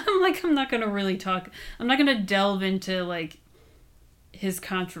 I'm not going to really talk... I'm not going to delve into, like, his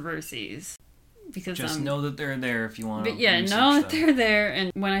controversies. Because just know that they're there if you want to. But yeah, know that they're there.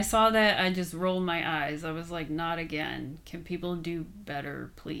 And when I saw that, I just rolled my eyes. I was like, not again. Can people do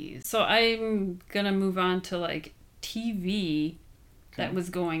better, please? So I'm going to move on to, like, TV that was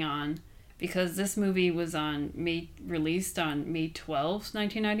going on. Because this movie was released on May 12th,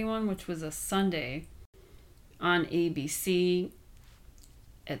 1991, which was a Sunday on ABC.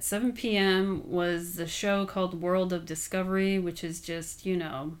 At 7 p.m. was the show called World of Discovery, which is just, you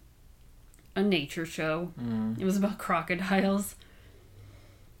know, a nature show. It was about crocodiles.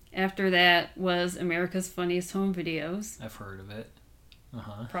 After that was America's Funniest Home Videos. I've heard of it.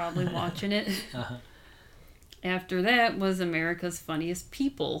 Probably watching it. After that was America's Funniest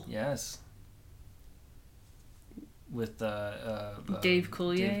People. Yes. With Dave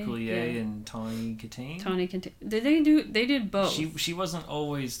Coulier, and Tawny Katane. They did both. She wasn't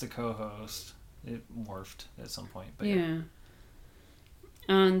always the co-host. It morphed at some point, but yeah.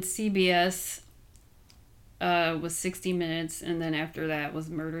 On CBS was 60 Minutes, and then after that was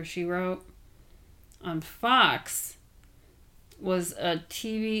Murder, She Wrote. On Fox was a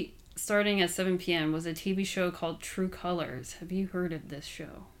TV, starting at 7 p.m., was a TV show called True Colors. Have you heard of this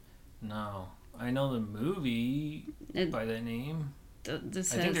show? No. I know the movie by that name. I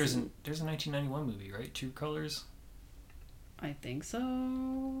think there's a 1991 movie, right? True Colors? I think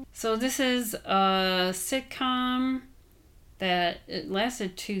so. So this is a sitcom that it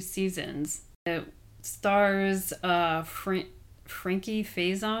lasted 2 seasons. It stars Frankie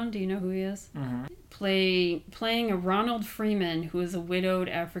Faison. Do you know who he is? Mm-hmm. Playing a Ronald Freeman, who is a widowed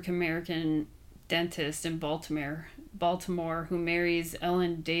African American dentist in Baltimore, who marries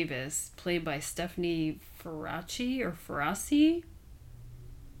Ellen Davis, played by Stephanie Faraci.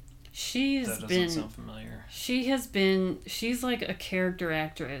 That doesn't sound familiar. She's like a character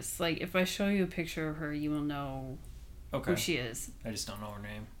actress. Like, if I show you a picture of her, you will know who she is. I just don't know her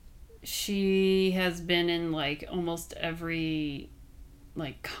name. She has been in like almost every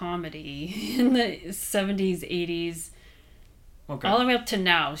like comedy in the 70s, 80s. Okay. All the way up to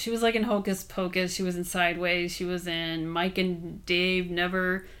now. She was like in Hocus Pocus. She was in Sideways. She was in Mike and Dave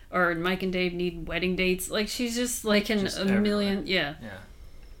Need Wedding Dates. Like, she's just like in just a everywhere. Million. Yeah. Yeah.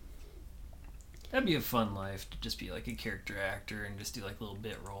 That'd be a fun life to just be like a character actor and just do like little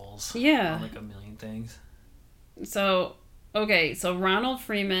bit roles. Yeah. On like a million things. So Ronald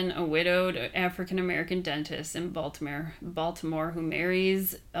Freeman, a widowed African-American dentist in Baltimore, who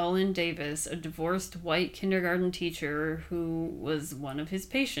marries Ellen Davis, a divorced white kindergarten teacher who was one of his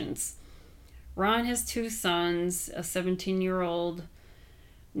patients. Ron has 2 sons, a 17-year-old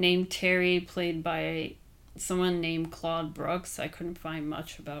named Terry, played by someone named Claude Brooks. I couldn't find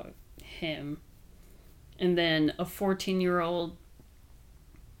much about him. And then a 14-year-old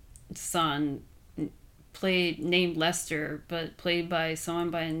son named Lester, but played by someone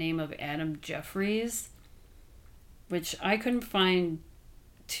by the name of Adam Jeffries, which I couldn't find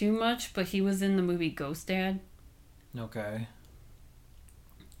too much, but he was in the movie Ghost Dad. Okay.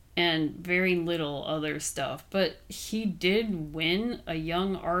 And very little other stuff, but he did win a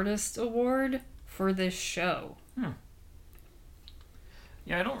Young Artist Award for this show.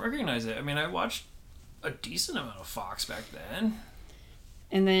 Yeah, I don't recognize it. I mean, I watched a decent amount of Fox back then.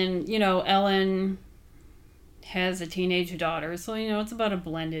 And then, Ellen has a teenage daughter, so it's about a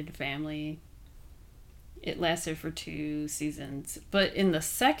blended family. It lasted for 2 seasons, but in the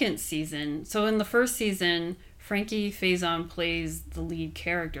second season, so in the first season, Frankie Faison plays the lead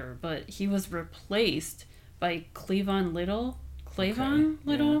character, but he was replaced by Cleavon Little.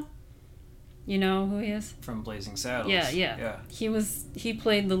 Yeah. You know who he is? From Blazing Saddles. Yeah. He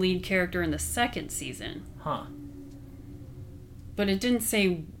played the lead character in the second season. Huh. But it didn't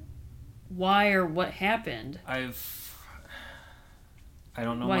say why or what happened. I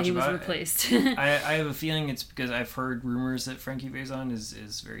don't know why much he was about replaced. I have a feeling it's because I've heard rumors that Frankie Faison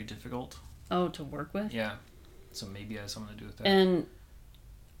is very difficult. Oh, to work with? Yeah. So maybe it has something to do with that. And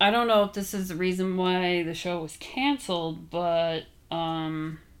I don't know if this is the reason why the show was canceled, but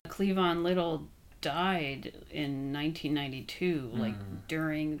Cleavon Little died in 1992, like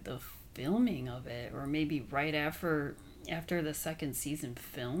during the filming of it, or maybe right after the second season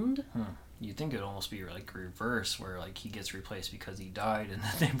filmed. You'd think it'd almost be like reverse, where like he gets replaced because he died, and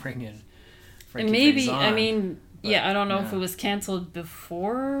then they bring in Frankie and maybe Faison. I mean, but, I don't know if it was canceled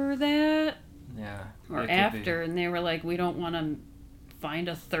before that, or after, and they were like, we don't want to find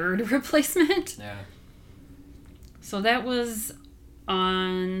a third replacement. Yeah. So that was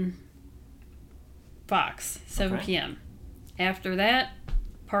on Fox, 7 p.m. After that,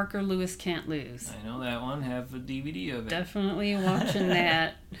 Parker Lewis Can't Lose. I know that one. Have a DVD of it. Definitely watching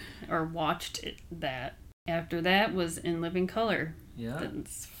that, or watched that. After that was In Living Color. Yeah.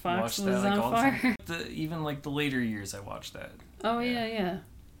 Fox was on fire. Even like the later years, I watched that. Oh, yeah.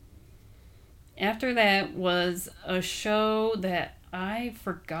 After that was a show that I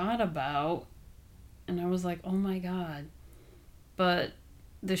forgot about, and I was like, oh my god. But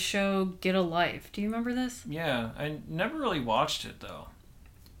the show Get a Life. Do you remember this? Yeah, I never really watched it, though.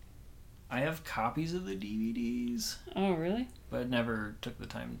 I have copies of the DVDs. Oh, really? But never took the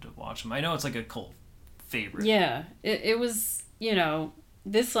time to watch them. I know it's like a cult favorite. Yeah, it was,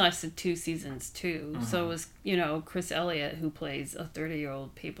 this lasted 2 seasons, too. Mm-hmm. So it was, Chris Elliott, who plays a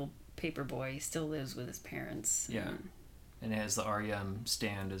 30-year-old paper boy. He still lives with his parents. Yeah. And it has the R.E.M.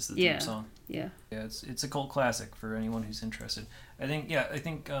 Stand as the theme song. Yeah. Yeah, it's a cult classic for anyone who's interested. I think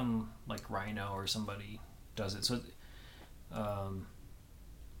like Rhino or somebody does it. So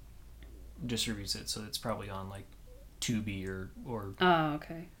distributes it, so it's probably on like Tubi or oh,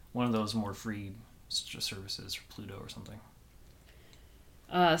 okay, one of those more free services, or Pluto or something.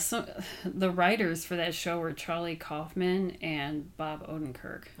 So the writers for that show were Charlie Kaufman and Bob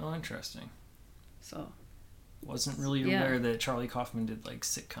Odenkirk. Oh, interesting. So wasn't really aware that Charlie Kaufman did like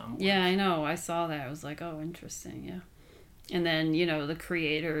sitcom work. Yeah, I know. I saw that. I was like, oh, interesting. Yeah. And then, the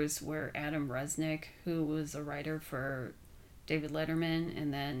creators were Adam Resnick, who was a writer for David Letterman,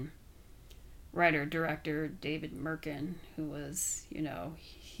 and then writer director David Merkin, who was, he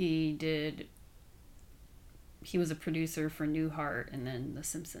was a producer for Newhart and then The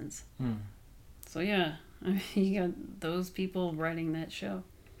Simpsons. So yeah, you got those people writing that show.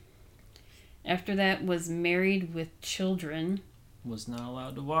 After that was Married with Children. Was not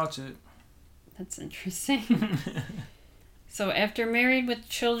allowed to watch it. That's interesting. So after Married with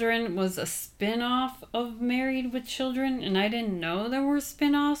Children was a spin-off of Married with Children, and I didn't know there were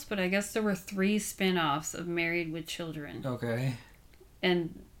spin-offs, but I guess there were 3 spin-offs of Married with Children. Okay.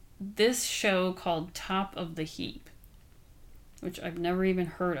 And this show called Top of the Heap, which I've never even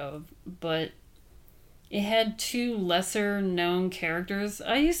heard of, but it had 2 lesser known characters.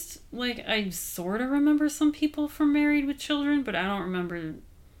 I sort of remember some people from Married with Children, but I don't remember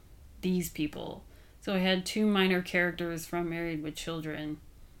these people. So it had 2 minor characters from Married with Children,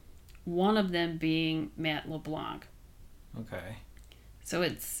 one of them being Matt LeBlanc. Okay. So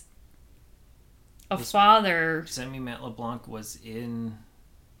it's a father. Does that mean Matt LeBlanc was in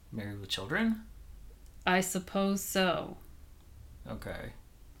Married with Children? I suppose so. Okay.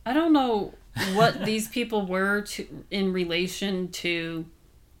 I don't know what these people were in relation to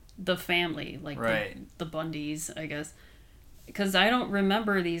the family, like right. the Bundys, I guess. Because I don't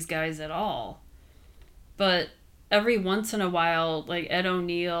remember these guys at all. But every once in a while, like Ed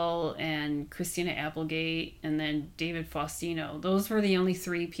O'Neill and Christina Applegate and then David Faustino, those were the only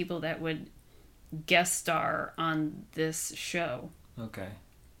 3 people that would guest star on this show. Okay.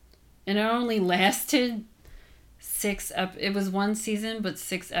 And it only lasted it was 1 season, but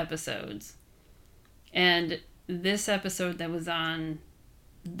 6 episodes. And this episode that was on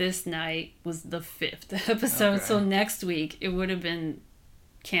this night was the 5th episode. Okay. So next week, it would have been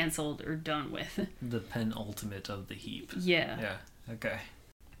canceled or done with. The penultimate of the heap. Yeah. Yeah. Okay.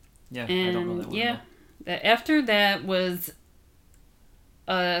 Yeah, and I don't know that one. Yeah. After that was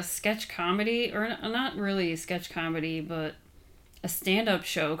a sketch comedy, or not really a sketch comedy, but a stand-up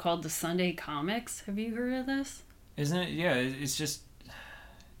show called The Sunday Comics. Have you heard of this? Isn't it? Yeah, it's just...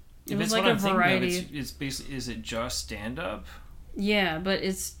 It was like a variety. It's basically... Is it just stand-up? Yeah, but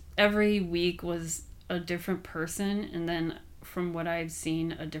every week was a different person, and then from what I've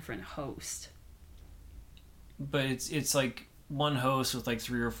seen, a different host. But it's like one host with like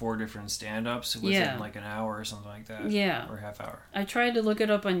 3 or 4 different stand-ups within like an hour or something like that. Yeah. Or a half hour. I tried to look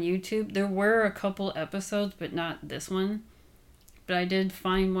it up on YouTube. There were a couple episodes, but not this one. But I did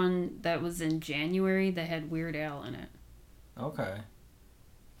find one that was in January that had Weird Al in it. Okay.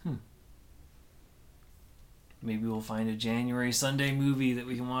 Maybe we'll find a January Sunday movie that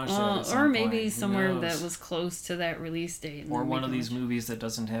we can watch. Or maybe somewhere that was close to that release date. Or one of these movies that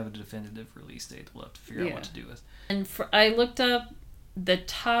doesn't have a definitive release date. We'll have to figure out what to do with. And I looked up the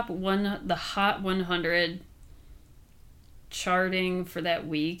Hot 100 charting for that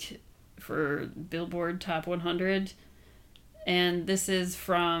week for Billboard Top 100. And this is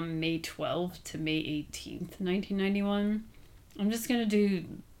from May 12th to May 18th, 1991. I'm just going to do,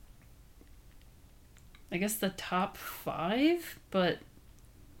 I guess, the top 5, but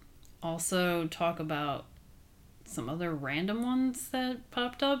also talk about some other random ones that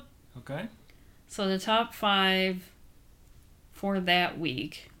popped up. Okay. So the top 5 for that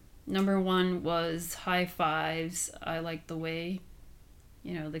week. Number 1 was High Fives, I Like the Way,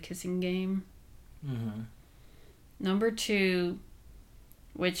 the kissing game. Mm-hmm. Number 2,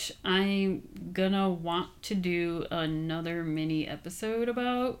 which I'm gonna want to do another mini episode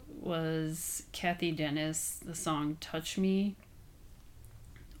about, was Kathy Dennis, the song Touch Me,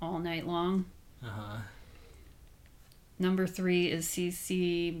 All Night Long. Uh-huh. Number 3 is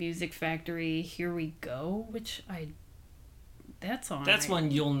CC Music Factory, Here We Go, which that song. That's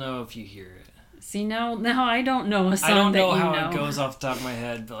one you'll know if you hear it. See, now I don't know a song I don't know that how it goes off the top of my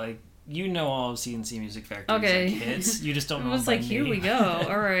head, but like, you know all of CNC Music Factory's okay. like hits. You just don't know it was them by like, Here name. We Go.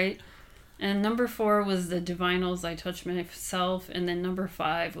 All right. And number 4 was the Divinyls, I Touch Myself. And then number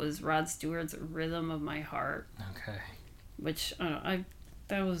 5 was Rod Stewart's Rhythm of My Heart. Okay. Which, I don't know,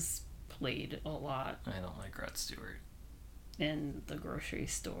 that was played a lot. I don't like Rod Stewart. In the grocery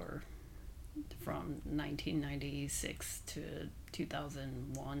store from 1996 to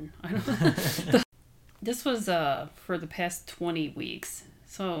 2001. I don't know. This was for the past 20 weeks.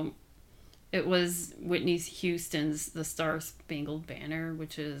 So it was Whitney Houston's The Star Spangled Banner,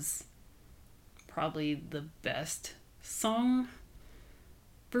 which is probably the best song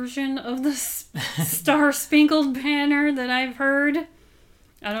version of the Star Spangled Banner that I've heard.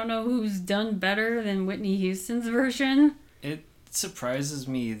 I don't know who's done better than Whitney Houston's version. It surprises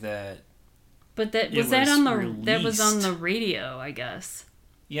me that. But that was on the radio, I guess.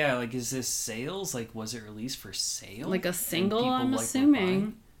 Yeah, like, is this sales? Like, was it released for sale? Like a single, I'm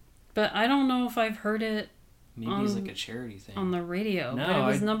assuming. But I don't know if I've heard it Maybe it's like a charity thing. on the radio. No, but it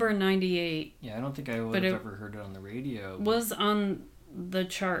was number 98. Yeah, I don't think I would have ever heard it on the radio. Was on the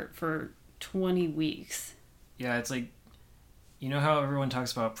chart for 20 weeks. Yeah, it's like, you know how everyone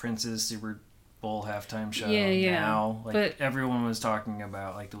talks about Prince's Super Bowl halftime show now? Like, but everyone was talking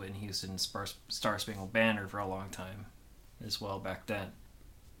about like the Whitney Houston Star Spangled Banner for a long time as well back then.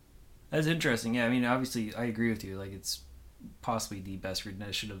 That's interesting. Yeah, I mean, obviously, I agree with you. Like, it's possibly the best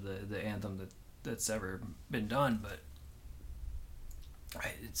rendition of the anthem that's ever been done, but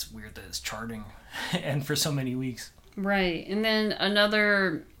it's weird that it's charting and for so many weeks. Right. And then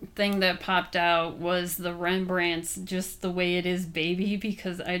another thing that popped out was the Rembrandts, Just the Way It Is Baby,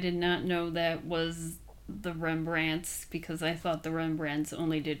 because I did not know that was the Rembrandts, because I thought the Rembrandts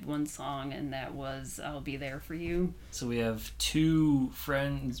only did one song, and that was I'll Be There For You. So we have two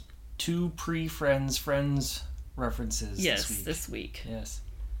pre-Friends friends references this week. Yes.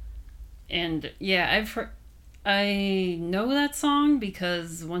 And yeah, I know that song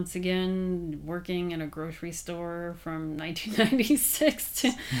because, once again, working in a grocery store from 1996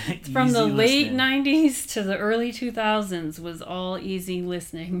 to from the late 90s to the early 2000s was all easy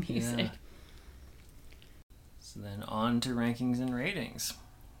listening music. Yeah. So then on to rankings and ratings.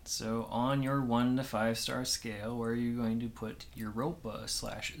 So on your 1 to 5 star scale, where are you going to put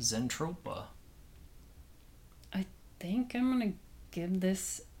Europa/Zentropa? I think I'm going to give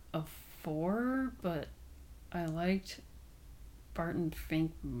this a 4, but I liked Barton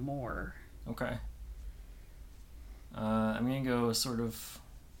Fink more. Okay. I'm going to go sort of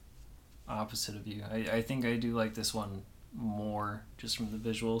opposite of you. I think I do like this one more, just from the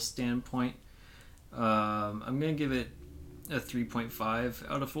visual standpoint. I'm going to give it a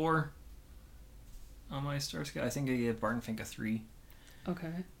 3.5 out of 4 on my star scale. I think I gave Barton Fink a 3.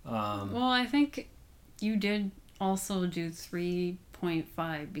 Okay. Well, I think you did also do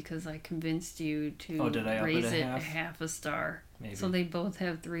 3.5 because I convinced you to raise it a half a star. Maybe. So they both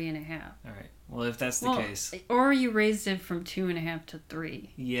have 3.5. All right. Well, if that's the case. Or you raised it from 2.5 to 3.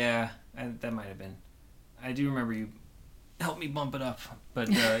 Yeah, that might have been. I do remember you helped me bump it up, but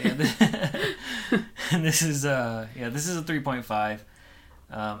yeah, this is a 3.5.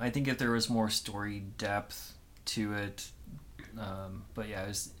 I think if there was more story depth to it, but yeah,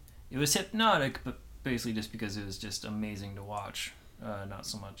 it was hypnotic, but basically just because it was just amazing to watch, not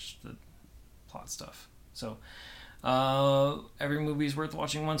so much the plot stuff. So every movie is worth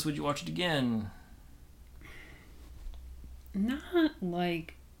watching once. Would you watch it again? Not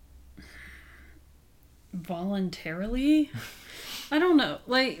like voluntarily. I don't know.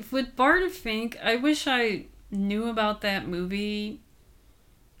 Like with Barton Fink, I wish I knew about that movie.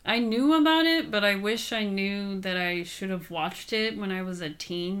 I knew about it, but I wish I knew that I should have watched it when I was a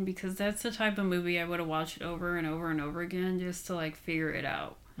teen, because that's the type of movie I would have watched over and over and over again just to like figure it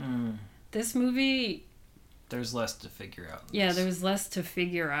out. This movie, there's less to figure out. Yeah, there's less to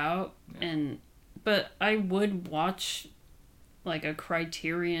figure out, but I would watch like a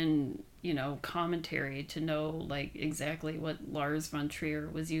Criterion, commentary to know like exactly what Lars von Trier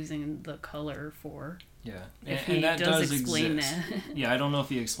was using the color for. Yeah, if he that does explain exist. That. Yeah, I don't know if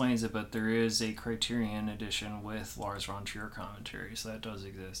he explains it, but there is a Criterion edition with Lars von Trier commentary, so that does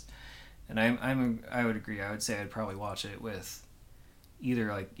exist. And I would agree. I would say I'd probably watch it with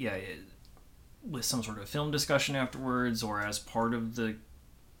either with some sort of film discussion afterwards, or as part of the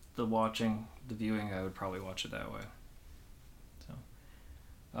viewing. I would probably watch it that way.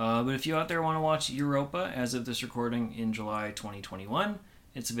 But if you out there want to watch Europa as of this recording in July 2021,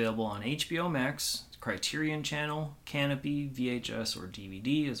 it's available on HBO Max, Criterion Channel, Canopy, VHS, or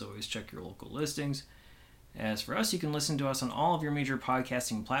DVD. As always, check your local listings. As for us, you can listen to us on all of your major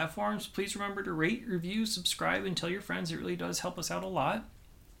podcasting platforms. Please remember to rate, review, subscribe, and tell your friends. It really does help us out a lot.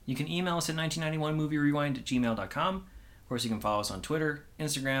 You can email us at 1991movierewind@gmail.com. Of course, you can follow us on Twitter,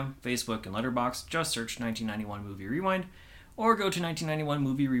 Instagram, Facebook, and Letterboxd. Just search 1991 Movie Rewind. Or go to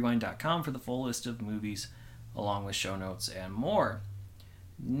 1991movierewind.com for the full list of movies, along with show notes and more.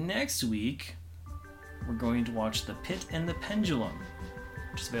 Next week, we're going to watch The Pit and the Pendulum,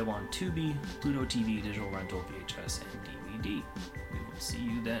 which is available on Tubi, Pluto TV, digital rental, VHS, and DVD. We will see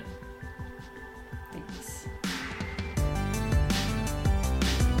you then. Thanks.